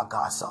 but not how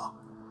God saw.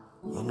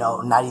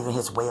 Not even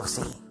his way of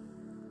seeing.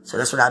 So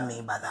that's what I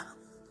mean by that.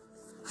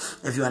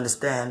 If you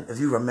understand, if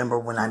you remember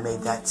when I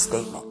made that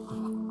statement,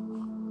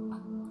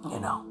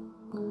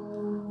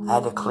 I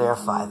had to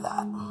clarify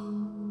that.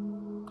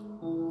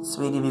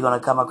 Sweetie, we're going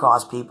to come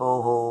across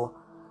people who are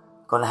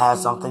going to have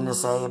something to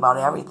say about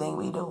everything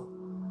we do.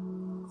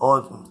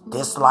 Or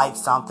dislike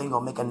something or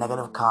make a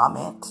negative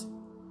comment,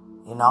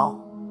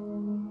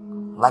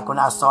 Like when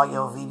I saw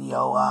your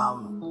video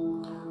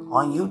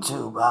on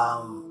YouTube,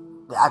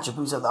 the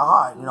attributes of the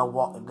heart,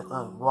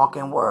 walk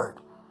in word.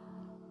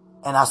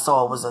 And I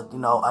saw it was a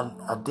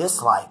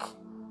dislike.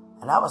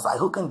 And I was like,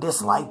 who can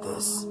dislike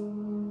this?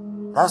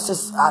 That's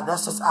just out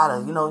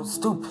of,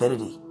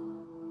 stupidity.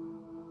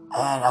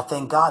 And I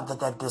thank God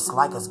that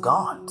dislike is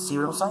gone. See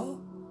what I'm saying?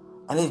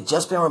 And it's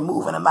just been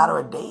removed in a matter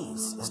of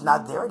days. It's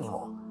not there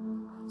anymore.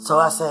 So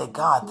I said,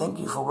 God, thank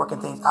you for working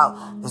things out.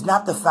 It's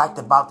not the fact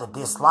about the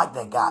dislike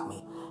that got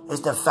me.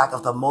 It's the fact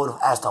of the motive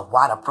as to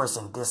why the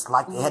person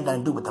disliked it. It had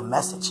nothing to do with the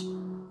message.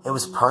 It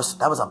was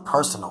that was a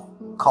personal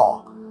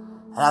call.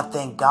 And I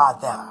thank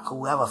God that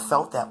whoever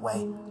felt that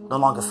way no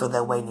longer feel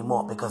that way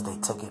anymore because they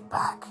took it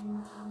back.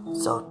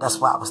 So that's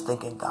why I was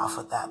thanking God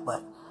for that.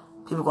 But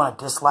people are going to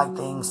dislike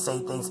things, say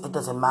things. It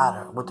doesn't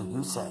matter. What do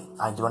you say?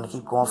 Are you going to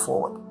keep going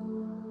forward?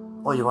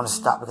 Or you're going to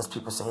stop because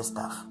people say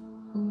stuff?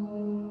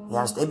 You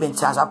understand? There have been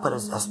times I put a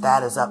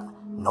status up.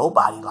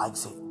 Nobody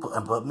likes it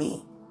but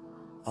me.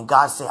 And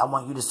God said, I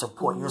want you to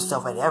support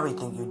yourself at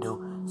everything you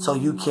do. So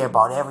you care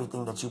about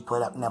everything that you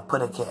put up. Now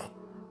put a care.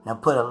 Now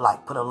put a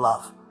like. Put a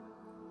love.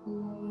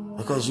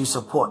 Because you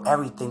support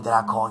everything that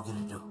I call you to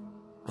do.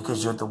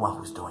 Because you're the one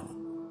who's doing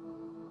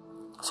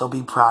it. So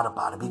be proud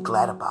about it. Be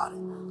glad about it.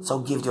 So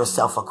give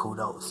yourself a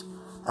kudos.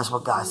 That's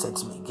what God said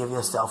to me. Give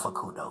yourself a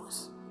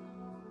kudos.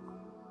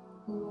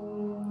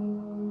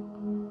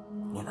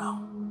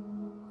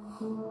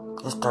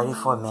 It's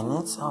 34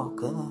 minutes. Oh,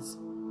 goodness.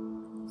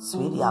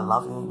 Sweetie, I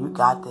love you. You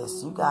got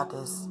this. You got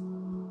this.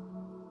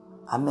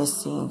 I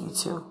miss seeing you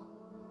too.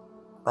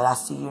 But I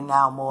see you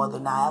now more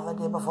than I ever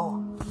did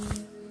before.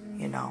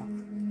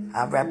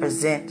 I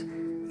represent,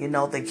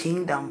 the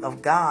kingdom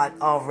of God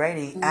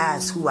already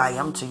as who I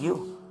am to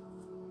you.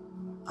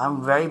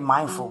 I'm very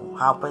mindful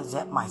how I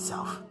present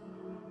myself.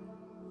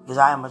 Because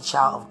I am a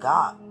child of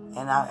God.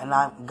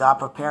 And God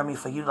prepared me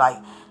for you.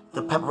 Like,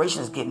 the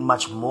preparation is getting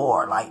much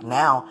more. Like,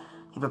 now,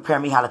 he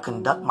prepared me how to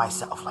conduct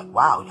myself. Like,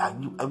 wow,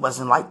 it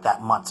wasn't like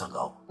that months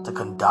ago. To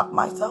conduct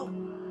myself.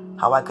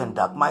 How I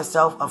conduct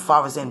myself as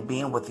far as in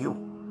being with you.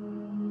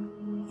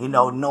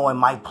 Knowing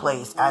my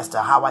place as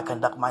to how I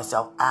conduct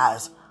myself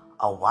as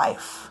a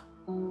wife.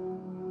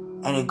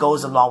 And it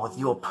goes along with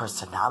your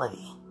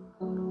personality.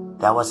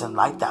 That wasn't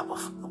like that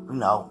before,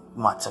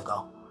 months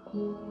ago.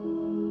 And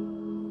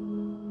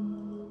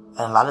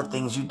a lot of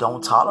things you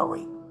don't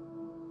tolerate.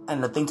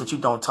 And the things that you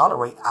don't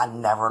tolerate, I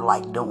never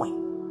like doing.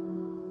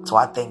 So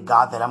I thank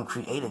God that I'm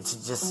created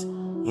to just,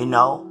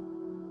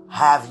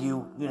 have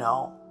you,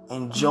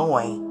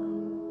 enjoying,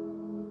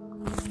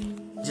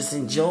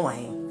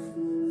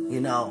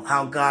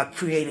 how God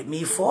created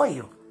me for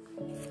you.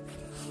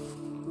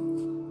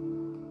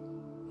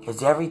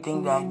 Because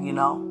everything that,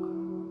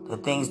 the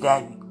things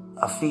that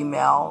a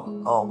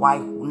female or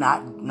wife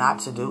not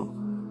to do,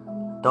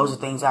 those are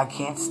things I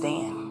can't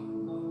stand.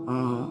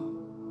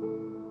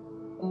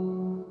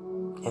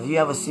 If you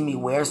ever see me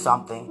wear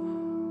something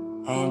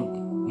and,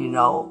 you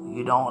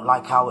don't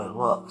like how it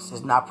looks,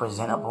 it's not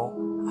presentable,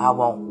 I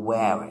won't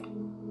wear it.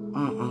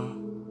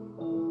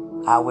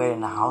 I'll wear it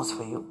in the house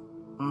for you.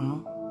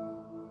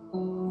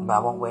 But I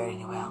won't wear it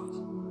anywhere else.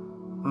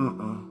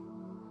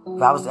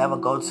 If I was to ever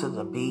go to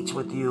the beach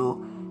with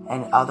you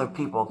and other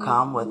people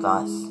come with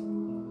us,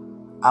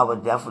 I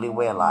would definitely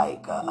wear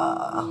like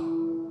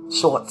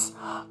shorts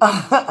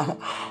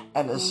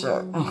and a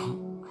shirt.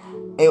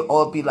 It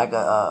would be like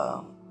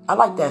I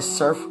like that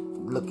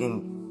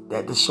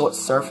the short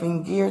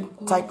surfing gear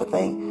type of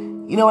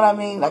thing. You know what I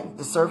mean? Like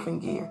the surfing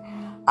gear.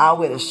 I'll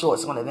wear the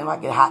shorts, one of them. I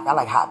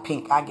like hot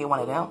pink. I get one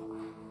of them.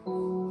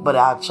 But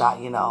I'll try,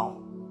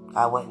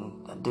 I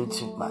wouldn't do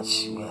too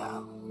much,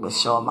 with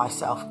showing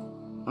myself.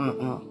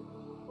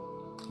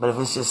 But if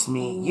it's just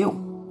me and you,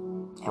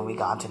 and we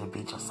gone to the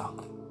beach or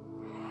something,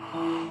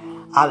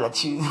 I'll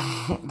let you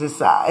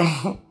decide.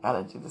 I'll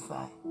let you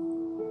decide.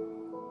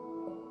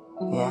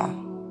 Yeah.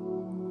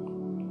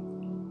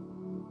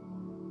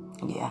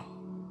 Yeah.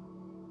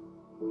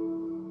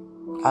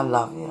 I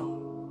love you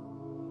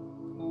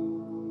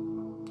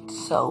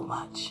so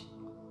much.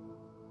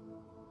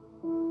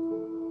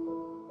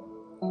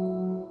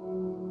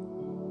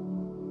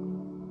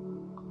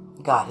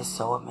 God is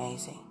so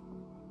amazing.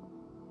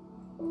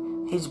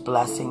 He's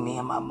blessing me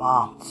and my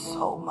mom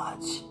so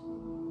much.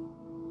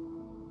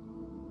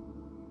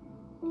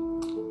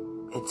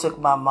 It took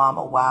my mom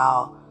a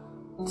while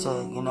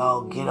to,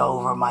 get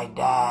over my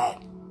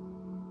dad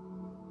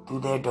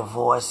through their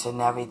divorce and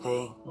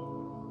everything.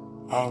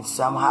 And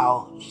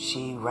somehow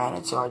she ran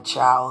into her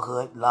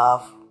childhood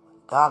love.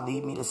 God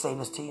lead me to say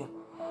this to you.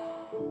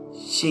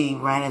 She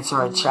ran into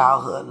her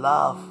childhood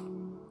love.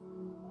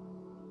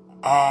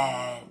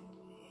 And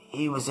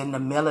he was in the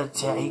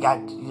military. He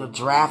got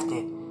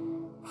drafted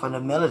from the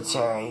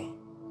military.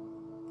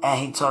 And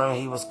he told her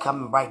he was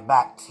coming right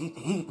back.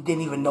 He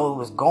didn't even know he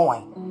was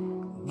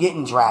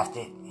getting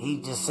drafted. He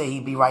just said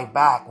he'd be right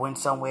back. Went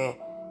somewhere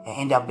and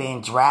ended up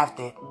being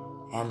drafted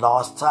and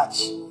lost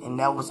touch. And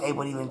never was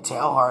able to even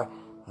tell her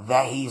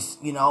that he's,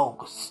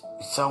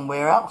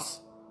 somewhere else.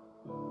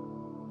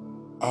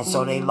 And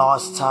so they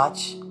lost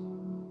touch.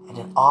 And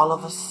then all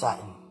of a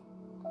sudden,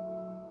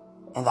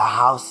 in the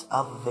house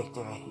of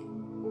victory,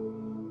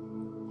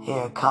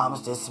 here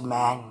comes this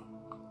man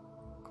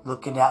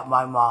looking at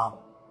my mom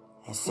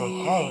and say,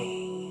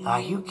 "Hey, are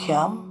you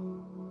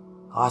Kim?"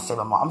 Oh, I said,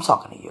 "My mom, I'm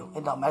talking to you.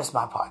 It don't matter, it's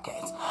my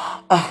podcast."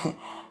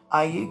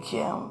 "Are you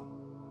Kim?"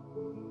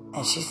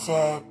 And she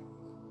said,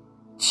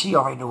 she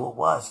already knew who it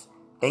was.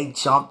 They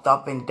jumped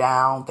up and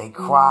down. They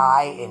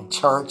cried in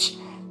church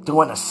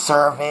during a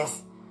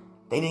service.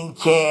 They didn't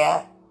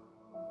care.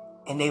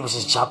 And they was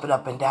just jumping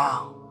up and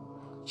down.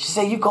 She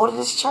said, "You go to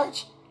this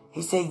church?"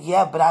 He said,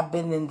 "Yeah, but I've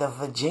been in the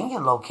Virginia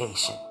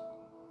location.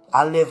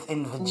 I live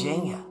in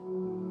Virginia.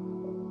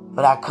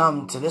 But I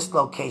come to this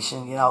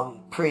location,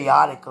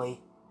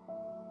 periodically."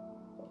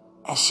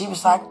 And she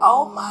was like,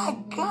 "Oh my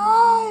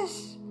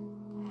gosh.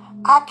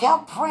 I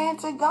kept praying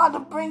to God to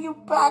bring you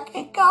back,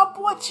 and God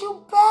brought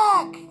you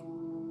back.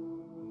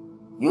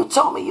 You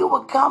told me you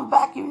would come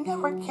back. You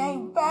never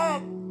came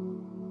back."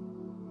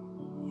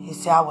 He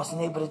said, "I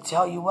wasn't able to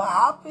tell you what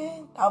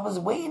happened. I was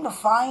waiting to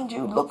find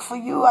you, look for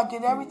you. I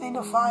did everything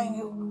to find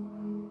you."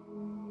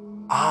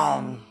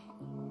 And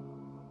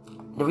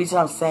the reason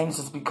I'm saying this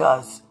is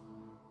because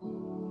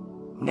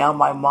now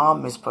my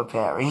mom is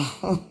preparing.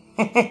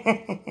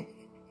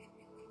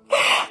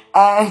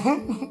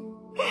 And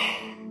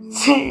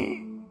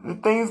the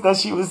things that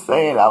she was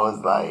saying, I was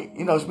like,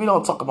 we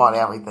don't talk about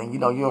everything.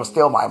 You're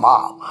still my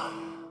mom.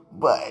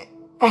 But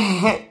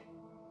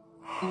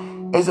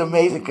it's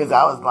amazing because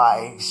I was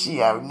like, she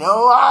have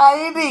no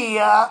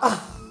idea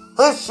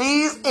what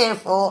she's in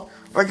for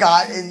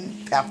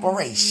regarding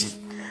preparation.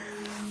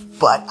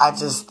 But I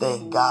just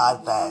thank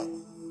God that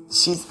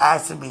she's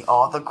asking me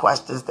all the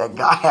questions that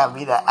God had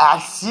me to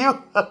ask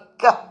you.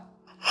 God.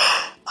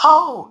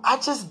 Oh, I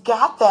just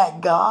got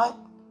that, God.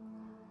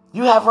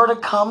 You have her to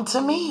come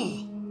to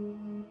me,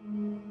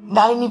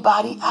 not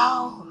anybody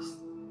else.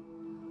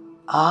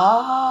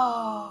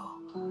 Oh,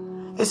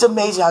 it's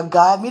amazing how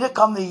God had me to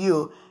come to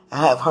you and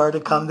have her to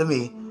come to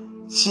me.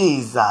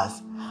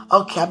 Jesus.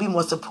 Okay, I'll be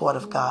more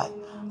supportive, God.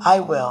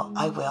 I will.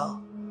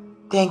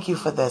 Thank you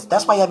for this.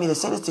 That's why you had me to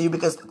say this to you,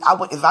 because if I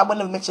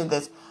wouldn't have mentioned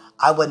this,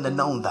 I wouldn't have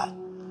known that.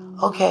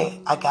 Okay,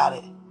 I got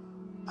it.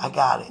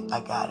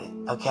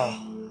 Okay.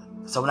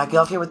 So when I get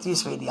off here with you,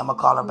 sweetie, I'm going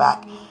to call her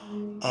back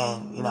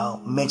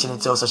and, mention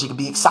it to her so she can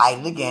be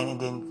excited again and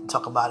then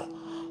talk about it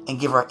and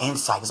give her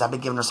insight, because I've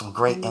been giving her some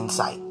great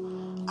insight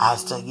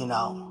as to,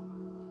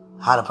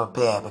 how to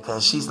prepare,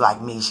 because she's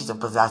like me. She's a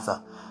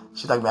possessor.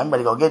 She's like, man, I'm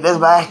ready to go get this,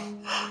 man.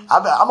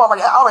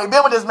 I already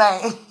been with this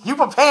man. You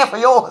preparing for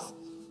yours.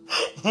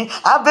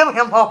 I've been with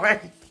him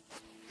already.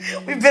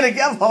 We've been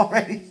together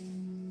already.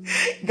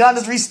 God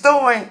is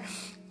restoring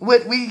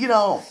what we,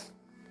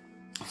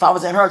 if I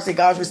was in her, I'd say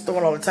God's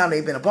restoring all the time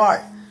they've been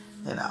apart,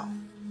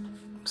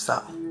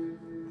 So,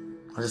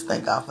 I just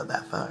thank God for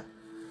that for her.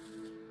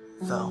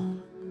 So,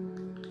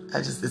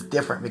 it's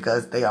different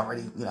because they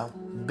already,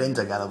 been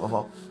together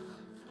before.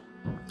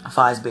 As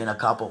far as being a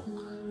couple,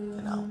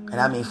 and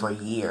I mean for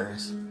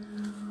years.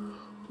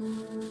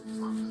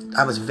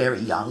 I was very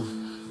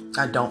young.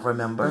 I don't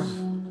remember,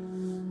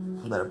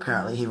 but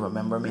apparently he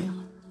remembered me.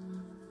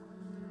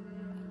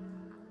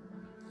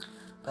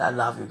 But I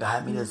love you. God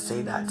had me to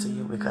say that to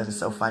you because it's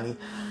so funny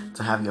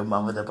to have your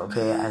mother to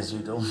prepare as you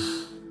do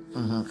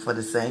for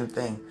the same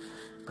thing,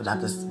 but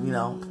not just,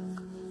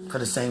 for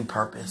the same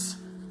purpose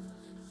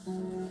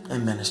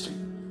in ministry.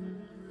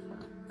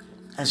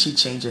 And she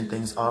changing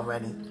things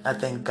already. I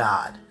thank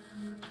God.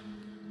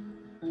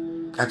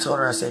 I told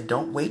her, I said,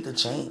 don't wait to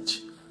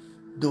change.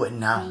 Do it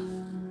now.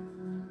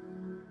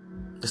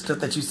 The stuff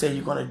that you say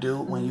you're going to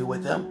do when you're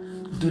with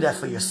them, do that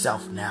for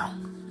yourself now.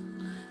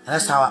 And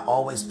that's how I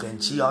always been.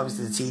 She always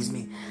used to tease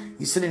me.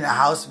 You sit in the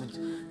house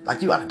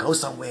like you got to go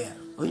somewhere.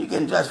 What are you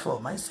getting dressed for?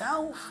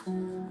 Myself.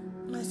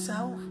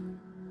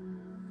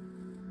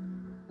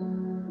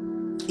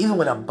 Even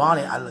with a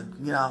bonnet, I look,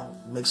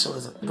 make sure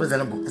it's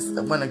presentable. It's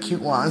one of the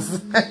cute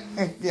ones.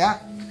 Yeah.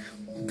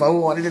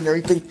 Bow on it and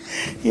everything.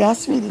 Yeah,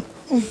 sweetie.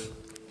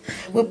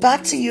 Well,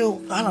 back to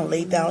you. I don't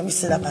lay down. Let me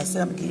sit up. I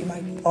said I'm going to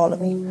give you all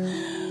of me.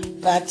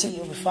 Back to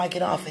you before I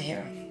get off of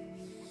here.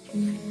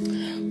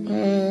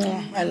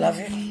 I love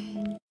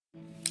you.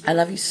 I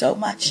love you so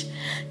much.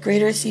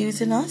 Greater is He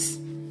who's in us.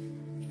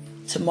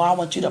 Tomorrow I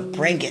want you to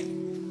bring it.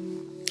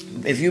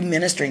 If you're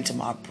ministering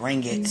tomorrow,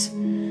 bring it.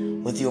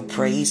 With your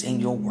praise and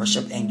your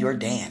worship and your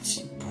dance.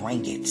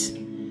 Bring it.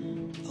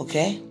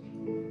 Okay?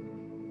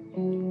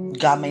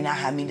 God may not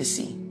have me to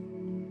see.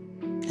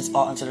 It's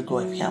all unto the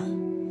glory of Him.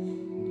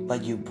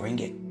 But you bring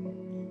it.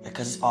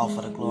 Because it's all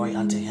for the glory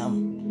unto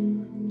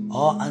Him.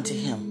 All unto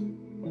Him.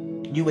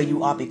 You where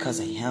you are because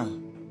of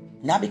Him.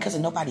 Not because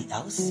of nobody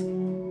else. You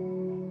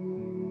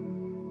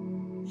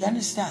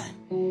understand?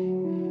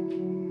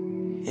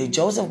 If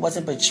Joseph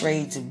wasn't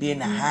betrayed to be in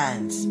the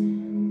hands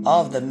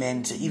of the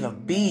men to even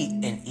be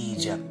in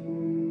Egypt,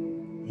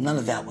 none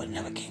of that would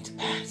never came to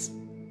pass.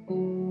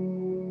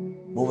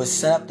 What was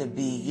set up to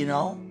be,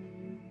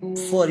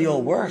 for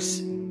your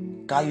worse,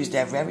 God used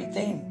that for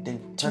everything to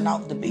turn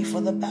out to be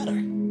for the better.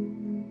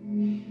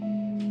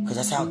 Because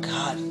that's how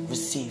God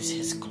receives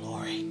His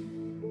glory.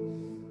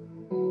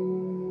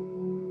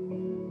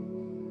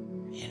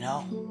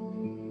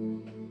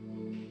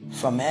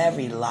 From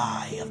every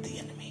lie of the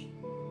enemy,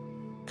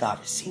 God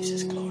receives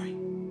His glory.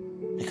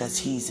 Because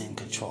He's in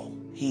control.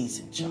 He's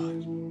in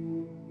charge.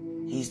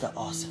 He's the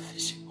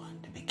all-sufficient one,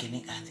 the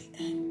beginning and the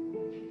end.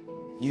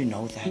 You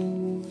know that.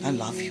 I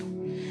love you.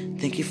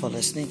 Thank you for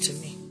listening to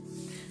me.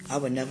 I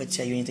would never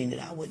tell you anything that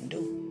I wouldn't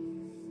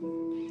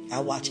do.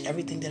 I watch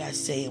everything that I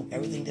say and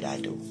everything that I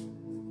do.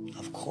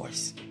 Of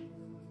course.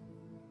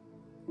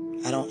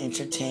 I don't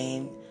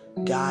entertain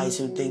guys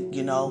who think,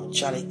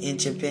 try to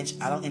inch and pinch.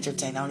 I don't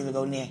entertain. I don't even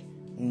go near.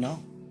 No.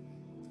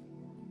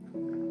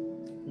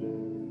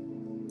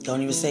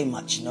 Don't even say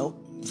much. Nope.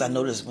 Because I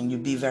notice when you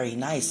be very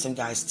nice, some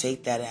guys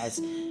take that as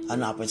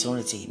an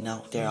opportunity.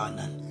 No, there are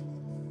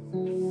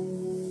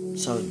none.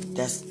 So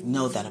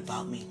know that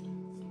about me.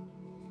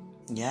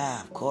 Yeah,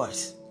 of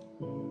course.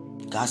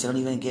 God said, don't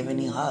even give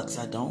any hugs.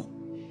 I don't.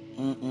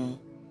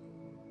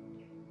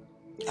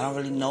 I don't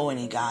really know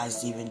any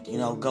guys even,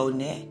 go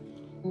near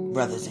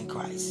brothers in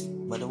Christ.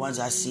 But the ones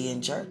I see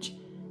in church,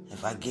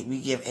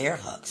 we give air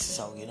hugs.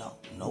 So,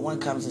 no one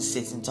comes and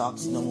sits and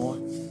talks no more.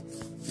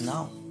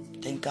 No.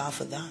 Thank God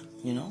for that,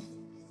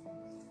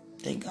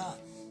 Thank God.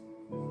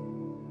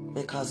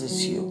 Because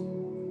it's you.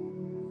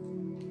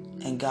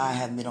 And God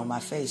had me on my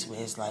face where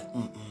it's like,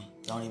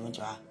 don't even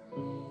try.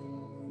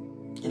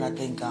 And I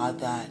thank God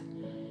that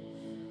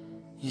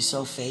you're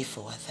so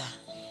faithful with that.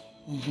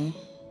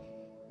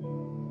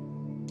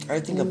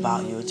 Everything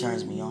about you, it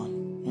turns me on.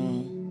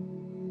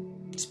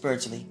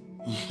 Spiritually.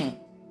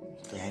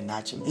 And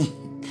naturally.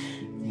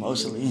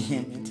 Emotionally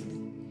and mentally.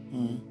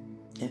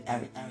 In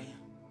every area.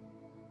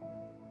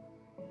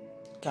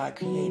 God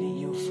created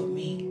you for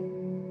me.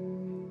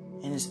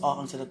 And it's all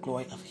unto the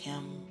glory of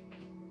Him.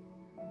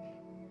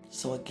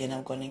 So again,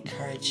 I'm going to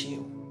encourage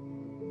you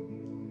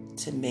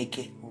to make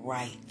it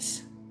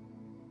right.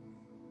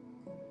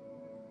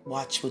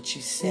 Watch what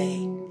you say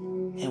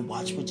and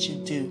watch what you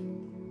do.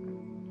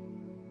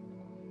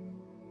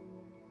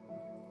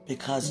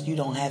 Because you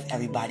don't have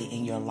everybody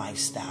in your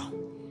lifestyle.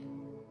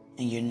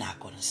 And you're not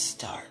going to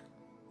start.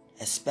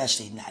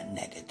 especially not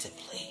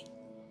negatively.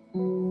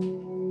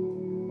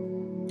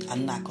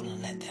 I'm not going to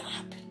let that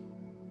happen.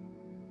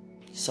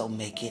 So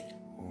make it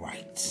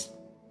right.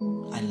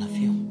 I love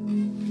you.